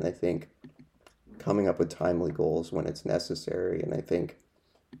offensively. And I think coming up with timely goals when it's necessary. And I think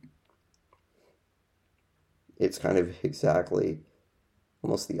it's kind of exactly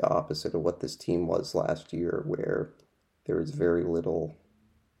almost the opposite of what this team was last year, where there was very little,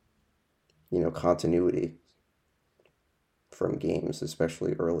 continuity from games,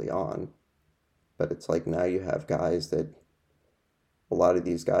 especially early on. But it's like now you have guys that a lot of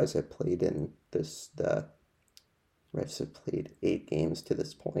these guys have played in this. The Revs have played 8 games to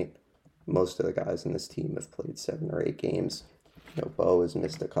this point. Most of the guys in this team have played 7 or 8 games. Bo has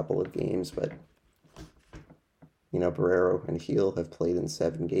missed a couple of games, but Barrero and Heel have played in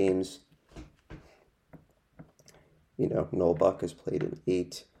 7 games. Noel Buck has played in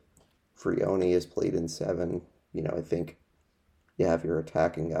 8. Frioni has played in 7. I think you have your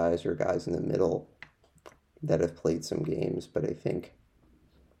attacking guys, your guys in the middle that have played some games, but I think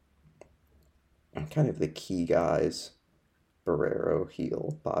kind of the key guys, Barrero,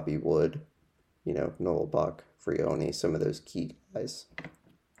 Heel, Bobby Wood, Noel Buck, Frioni, some of those key guys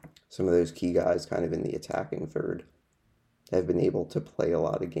kind of in the attacking third have been able to play a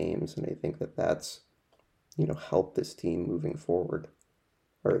lot of games, and I think that that's, helped this team moving forward,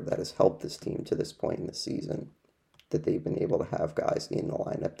 or that has helped this team to this point in the season, that they've been able to have guys in the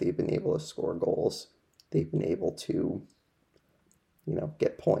lineup, they've been able to score goals, they've been able to,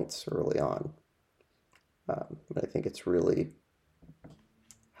 get points early on. And I think it's really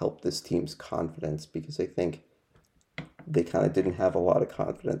helped this team's confidence, because I think they kind of didn't have a lot of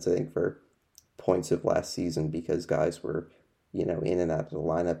confidence, I think, for points of last season, because guys were, in and out of the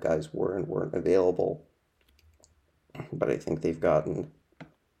lineup, guys were and weren't available. But I think they've gotten,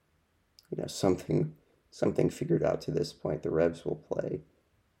 something figured out to this point. The Revs will play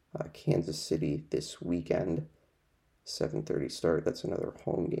Kansas City this weekend, 7:30 start. That's another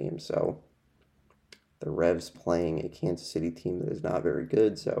home game. So the Revs playing a Kansas City team that is not very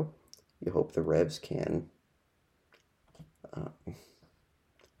good. So you hope the Revs can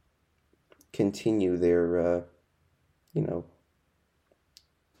continue their,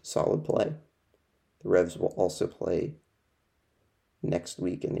 solid play. The Revs will also play next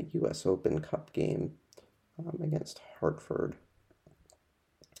week in the U.S. Open Cup game against Hartford.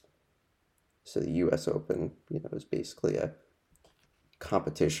 So the U.S. Open, is basically a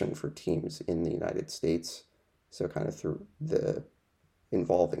competition for teams in the United States. So kind of through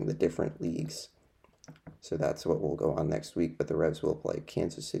involving the different leagues. So that's what will go on next week. But the Revs will play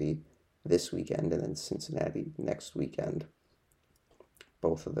Kansas City this weekend and then Cincinnati next weekend.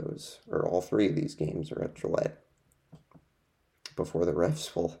 Both of those, or all three of these games, are at Gillette. Before the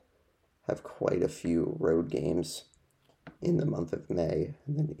Revs will have quite a few road games in the month of May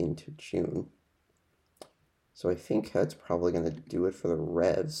and then into June. So I think that's probably going to do it for the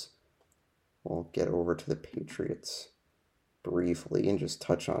Revs. We'll get over to the Patriots briefly and just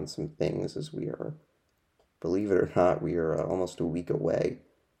touch on some things as we are, believe it or not, we are almost a week away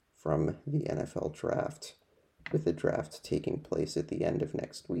from the NFL draft, with the draft taking place at the end of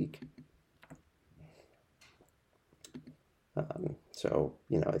next week. So,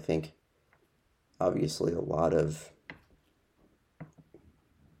 I think obviously a lot of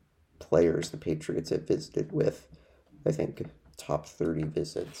players the Patriots have visited with, I think top 30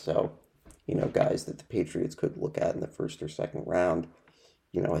 visits. So, guys that the Patriots could look at in the first or second round.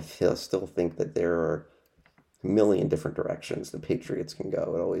 I still think that there are a million different directions the Patriots can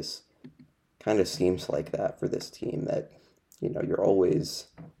go. It always kind of seems like that for this team, that, you're always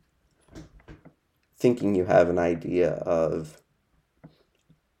thinking you have an idea of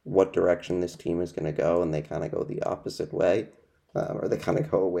what direction this team is going to go, and they kind of go the opposite way, or they kind of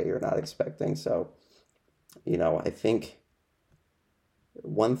go a way you're not expecting. So, I think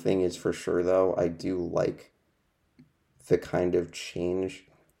one thing is for sure, though, I do like the kind of change.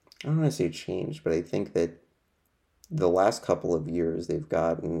 I don't want to say change, but I think that the last couple of years they've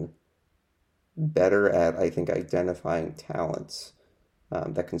gotten better at, I think, identifying talents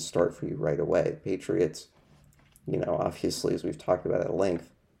that can start for you right away. Patriots, obviously, as we've talked about at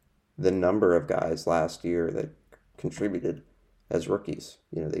length, the number of guys last year that contributed as rookies.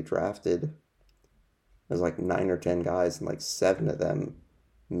 They drafted, there's like 9 or 10 guys, and like 7 of them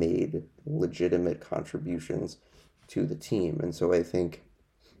made legitimate contributions to the team. And so I think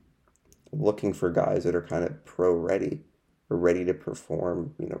looking for guys that are kind of pro ready or ready to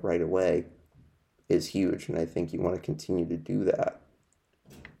perform, right away is huge. And I think you want to continue to do that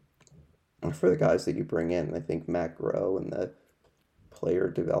for the guys that you bring in. I think Matt Groh and the player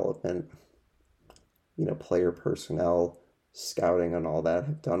development, player personnel, scouting and all that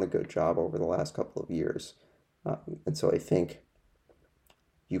have done a good job over the last couple of years. And so I think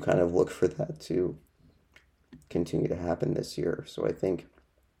you kind of look for that to continue to happen this year. So I think,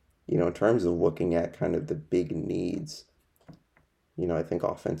 in terms of looking at kind of the big needs, I think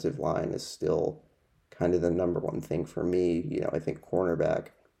offensive line is still kind of the number one thing for me. I think cornerback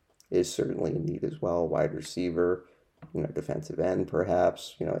is certainly a need as well. Wide receiver, defensive end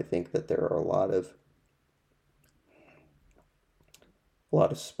perhaps. I think that there are a lot of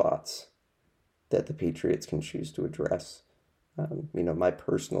spots that the Patriots can choose to address. My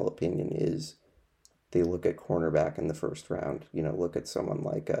personal opinion is they look at cornerback in the first round. Look at someone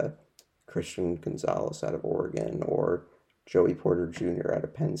like Christian Gonzalez out of Oregon or Joey Porter Jr. out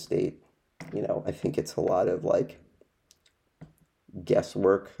of Penn State. I think it's a lot of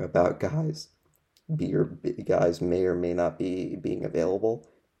guesswork about guys. Guys may or may not be being available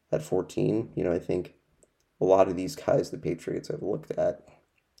at 14. I think a lot of these guys the Patriots have looked at,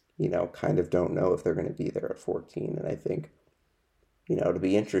 kind of don't know if they're going to be there at 14. And I think, it'll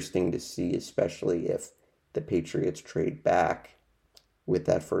be interesting to see, especially if the Patriots trade back with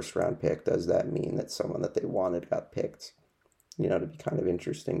that first round pick. Does that mean that someone that they wanted got picked? It'd be kind of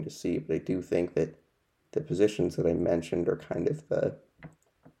interesting to see. But I do think that the positions that I mentioned are kind of the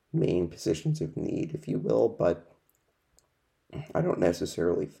main positions of need, if you will. But I don't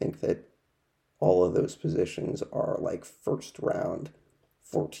necessarily think that all of those positions are like first round,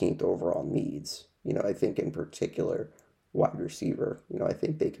 14th overall needs. I think in particular, wide receiver, I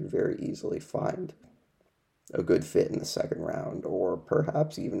think they could very easily find a good fit in the second round or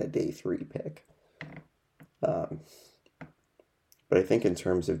perhaps even a day 3 pick. But I think in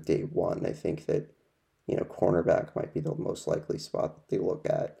terms of day 1, I think that, cornerback might be the most likely spot that they look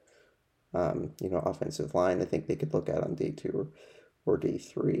at. Offensive line, I think they could look at on day 2 or day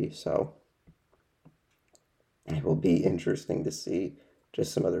 3. So it will be interesting to see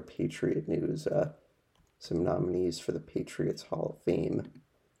just some other Patriot news. Some nominees for the Patriots Hall of Fame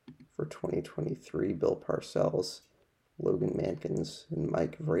for 2023: Bill Parcells, Logan Mankins, and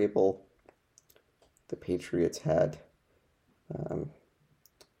Mike Vrabel. The Patriots had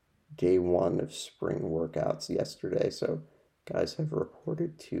day 1 of spring workouts yesterday, so guys have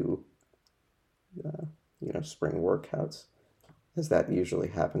reported to spring workouts as that usually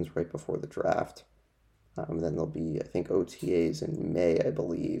happens right before the draft. Then there'll be, I think, OTAs in May, I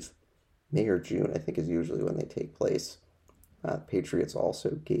believe. May or June, I think, is usually when they take place. Patriots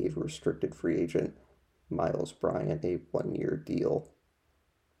also gave restricted free agent Miles Bryant a 1-year deal.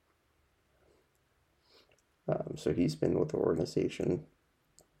 So he's been with the organization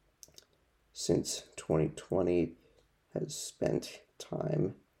since 2020, has spent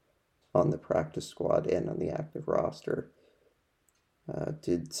time on the practice squad and on the active roster.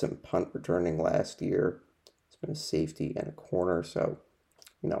 Did some punt returning last year. It's been a safety and a corner, so,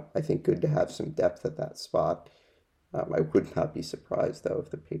 I think good to have some depth at that spot. I would not be surprised, though, if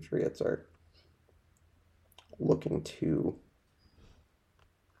the Patriots are looking to,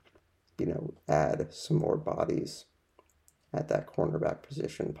 add some more bodies at that cornerback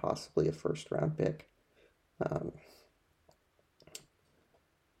position, possibly a first-round pick.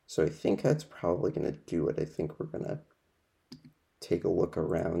 So I think that's probably going to do it. I think we're going to take a look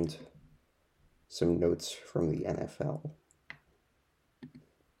around some notes from the NFL.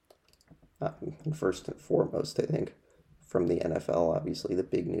 And first and foremost, I think, from the NFL, obviously the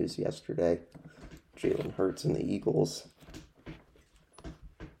big news yesterday, Jalen Hurts and the Eagles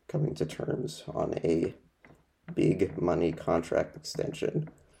coming to terms on a big money contract extension,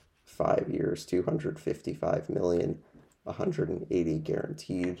 5 years, $255 million, 180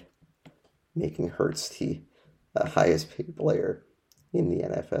 guaranteed, making Hurts the highest paid player in the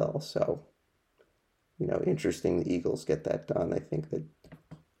NFL. So, interesting the Eagles get that done. I think that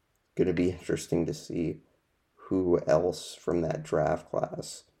going to be interesting to see who else from that draft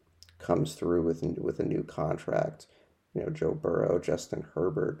class comes through with a new contract. Joe Burrow, Justin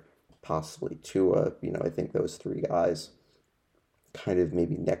Herbert, possibly Tua. I think those three guys kind of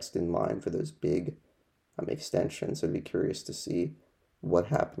maybe next in line for those big extensions. So I'd be curious to see what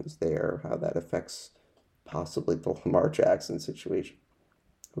happens there, how that affects possibly the Lamar Jackson situation.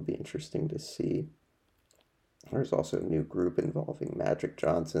 It'll be interesting to see. There's also a new group involving Magic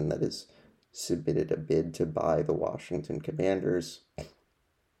Johnson that has submitted a bid to buy the Washington Commanders.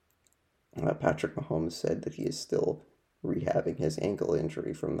 Patrick Mahomes said that he is still rehabbing his ankle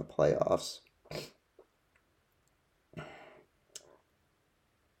injury from the playoffs.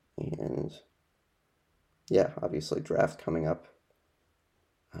 And yeah, obviously draft coming up.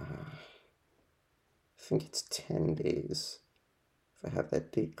 I think it's 10 days, if I have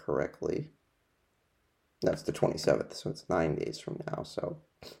that date correctly. That's the 27th, so it's 9 days from now. So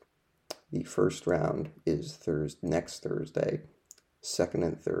the first round is next Thursday, second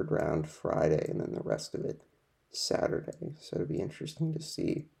and third round Friday, and then the rest of it Saturday. So it'll be interesting to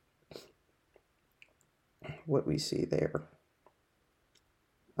see what we see there.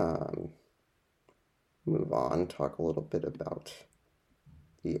 Move on, talk a little bit about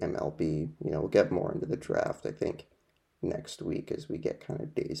the MLB. We'll get more into the draft, I think, next week as we get kind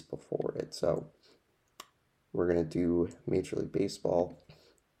of days before it. So we're going to do Major League Baseball.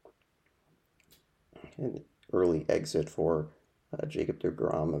 An early exit for Jacob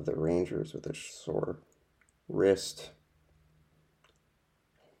deGrom of the Rangers with a sore wrist.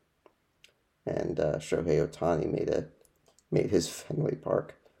 And Shohei Ohtani made his Fenway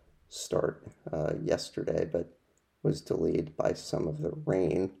Park start yesterday, but was delayed by some of the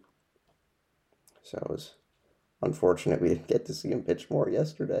rain. So it was unfortunate we didn't get to see him pitch more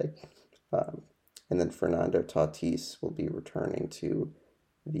yesterday. And then Fernando Tatis will be returning to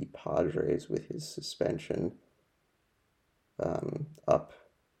the Padres with his suspension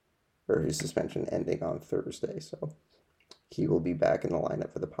his suspension ending on Thursday. So he will be back in the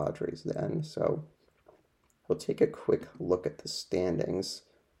lineup for the Padres then. So we'll take a quick look at the standings.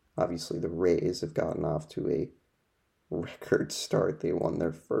 Obviously, the Rays have gotten off to a record start. They won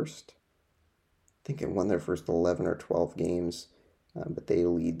their first 11 or 12 games, but they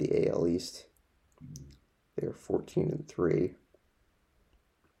lead the AL East. They're 14-3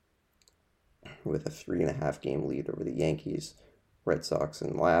 with a 3.5 game lead over the Yankees. Red Sox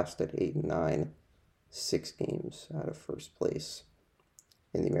in last at 8-9, 6 games out of first place.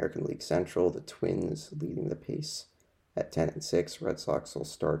 In the American League Central, the Twins leading the pace at 10-6. Red Sox will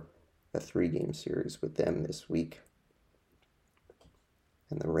start a 3-game series with them this week.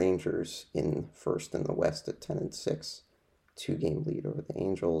 And the Rangers in first in the West at 10-6, 2-game lead over the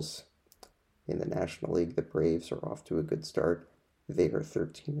Angels. In the National League, the Braves are off to a good start. They are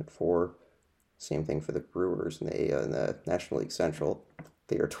 13-4. Same thing for the Brewers in the National League Central.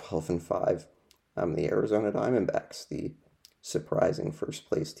 They are 12-5. The Arizona Diamondbacks, the surprising first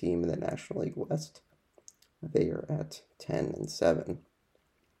place team in the National League West, they are at 10-7.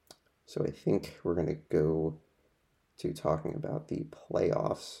 So I think we're going to go to talking about the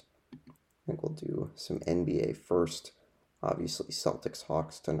playoffs. I think we'll do some NBA first. Obviously, Celtics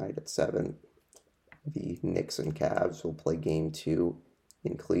Hawks tonight at 7. The Knicks and Cavs will play Game 2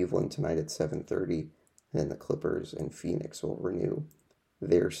 in Cleveland tonight at 7:30. And then the Clippers and Phoenix will renew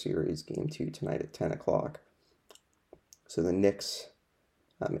their series Game 2 tonight at 10 o'clock. So the Knicks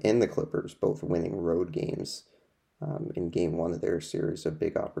and the Clippers both winning road games in Game 1 of their series, a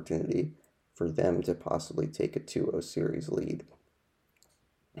big opportunity for them to possibly take a 2-0 series lead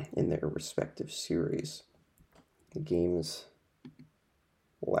in their respective series. The games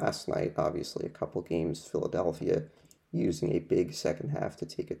last night, obviously a couple games, Philadelphia using a big second half to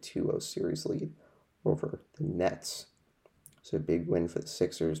take a 2-0 series lead over the Nets. So big win for the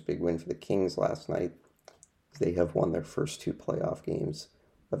Sixers, big win for the Kings last night. They have won their first 2 playoff games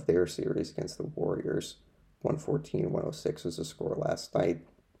of their series against the Warriors. 114-106 was the score last night.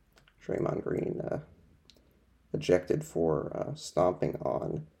 Draymond Green ejected for stomping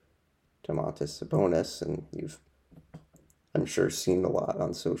on Domantas Sabonis, and you've, I'm sure, seen a lot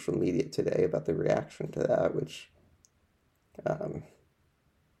on social media today about the reaction to that, which, I don't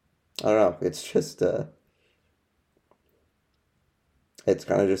know, it's just, it's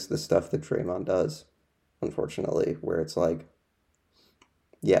kind of just the stuff that Draymond does, unfortunately, where it's like,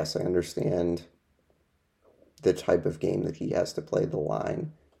 yes, I understand the type of game that he has to play, the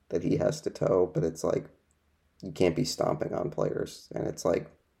line that he has to toe, but it's like, you can't be stomping on players. And it's like,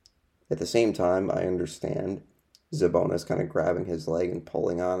 at the same time, I understand Sabonis kind of grabbing his leg and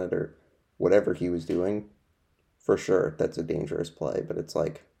pulling on it or whatever he was doing. For sure, that's a dangerous play, but it's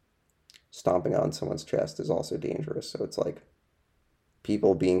like, stomping on someone's chest is also dangerous. So it's like,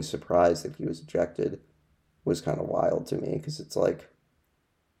 people being surprised that he was ejected was kind of wild to me, because it's like,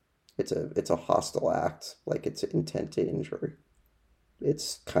 it's a hostile act, like it's an intent to injury.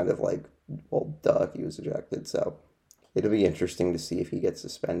 It's kind of like, well, duh, he was ejected. So it'll be interesting to see if he gets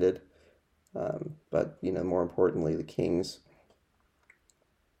suspended. But, more importantly, the Kings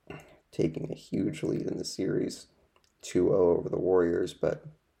taking a huge lead in the series, 2-0 over the Warriors. But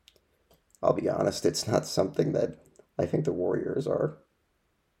I'll be honest, it's not something that I think the Warriors are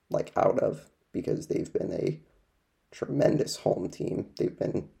like out of, because they've been a tremendous home team. They've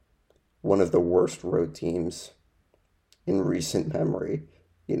been one of the worst road teams in recent memory.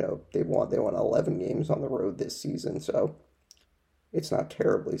 They won 11 games on the road this season, so it's not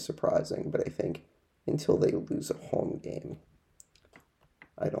terribly surprising. But I think until they lose a home game,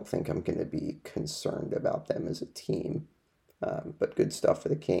 I don't think I'm going to be concerned about them as a team. But good stuff for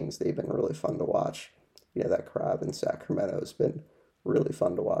the Kings. They've been really fun to watch. That crowd in Sacramento has been really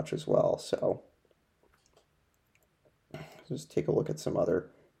fun to watch as well. So just take a look at some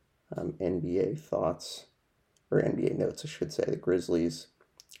other NBA thoughts, or NBA notes, I should say. The Grizzlies,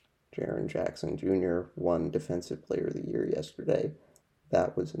 Jaren Jackson Jr. won Defensive Player of the Year yesterday.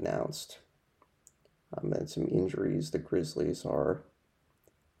 That was announced. And some injuries. The Grizzlies are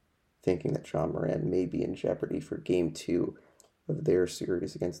thinking that John Moran may be in jeopardy for Game 2 of their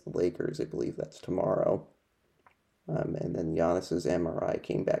series against the Lakers. I believe that's tomorrow. And then Giannis's MRI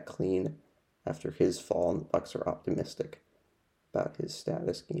came back clean after his fall, and the Bucks are optimistic about his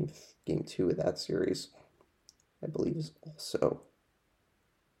status. Game 2 of that series, I believe, is also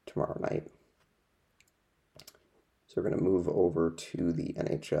tomorrow night. So we're going to move over to the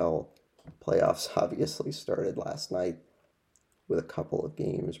NHL. Playoffs obviously started last night with a couple of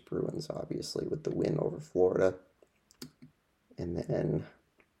games. Bruins obviously with the win over Florida. And then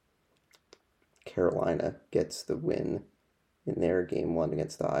Carolina gets the win in their Game 1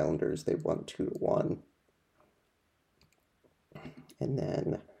 against the Islanders. They won 2-1. And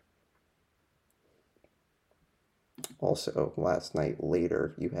then also last night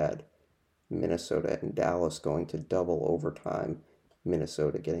later, you had Minnesota and Dallas going to double overtime.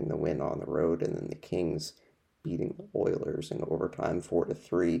 Minnesota getting the win on the road, and then the Kings beating the Oilers in overtime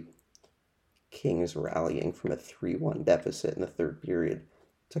 4-3. Kings rallying from a 3-1 deficit in the third period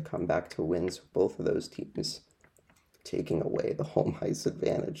to come back to wins. Both of those teams taking away the home ice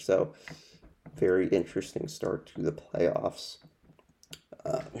advantage. So very interesting start to the playoffs.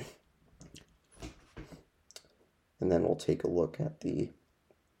 And then we'll take a look at the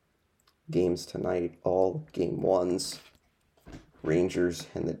games tonight. All Game 1s. Rangers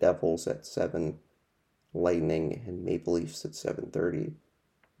and the Devils at 7. Lightning and Maple Leafs at 7:30.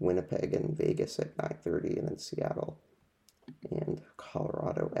 Winnipeg and Vegas at 9:30. And then Seattle and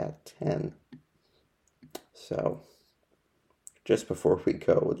Colorado at 10. So just before we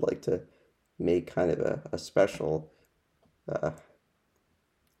go, I would like to make kind of a special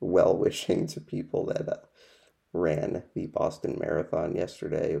well-wishing to people that ran the Boston Marathon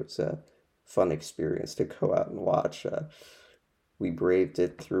yesterday. It was a fun experience to go out and watch. We braved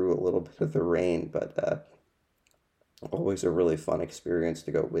it through a little bit of the rain, but always a really fun experience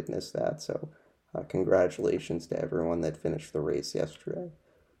to go witness that. So, congratulations to everyone that finished the race yesterday.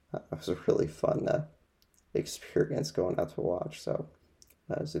 It was a really fun experience going out to watch. So,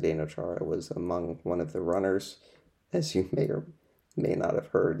 Zdeno Chara was among one of the runners, as you may or may not have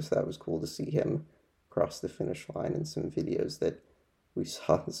heard. So that was cool to see him cross the finish line in some videos that we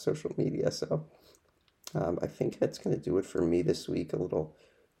saw on social media. So I think that's going to do it for me this week. A little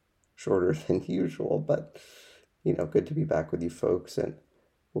shorter than usual, but good to be back with you folks. And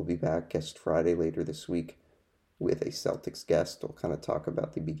we'll be back guest Friday later this week with a Celtics guest. We'll kind of talk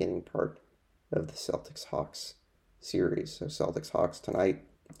about the beginning part of the Celtics Hawks series. So Celtics Hawks tonight,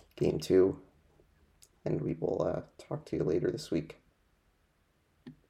 game 2, and we will talk to you later this week.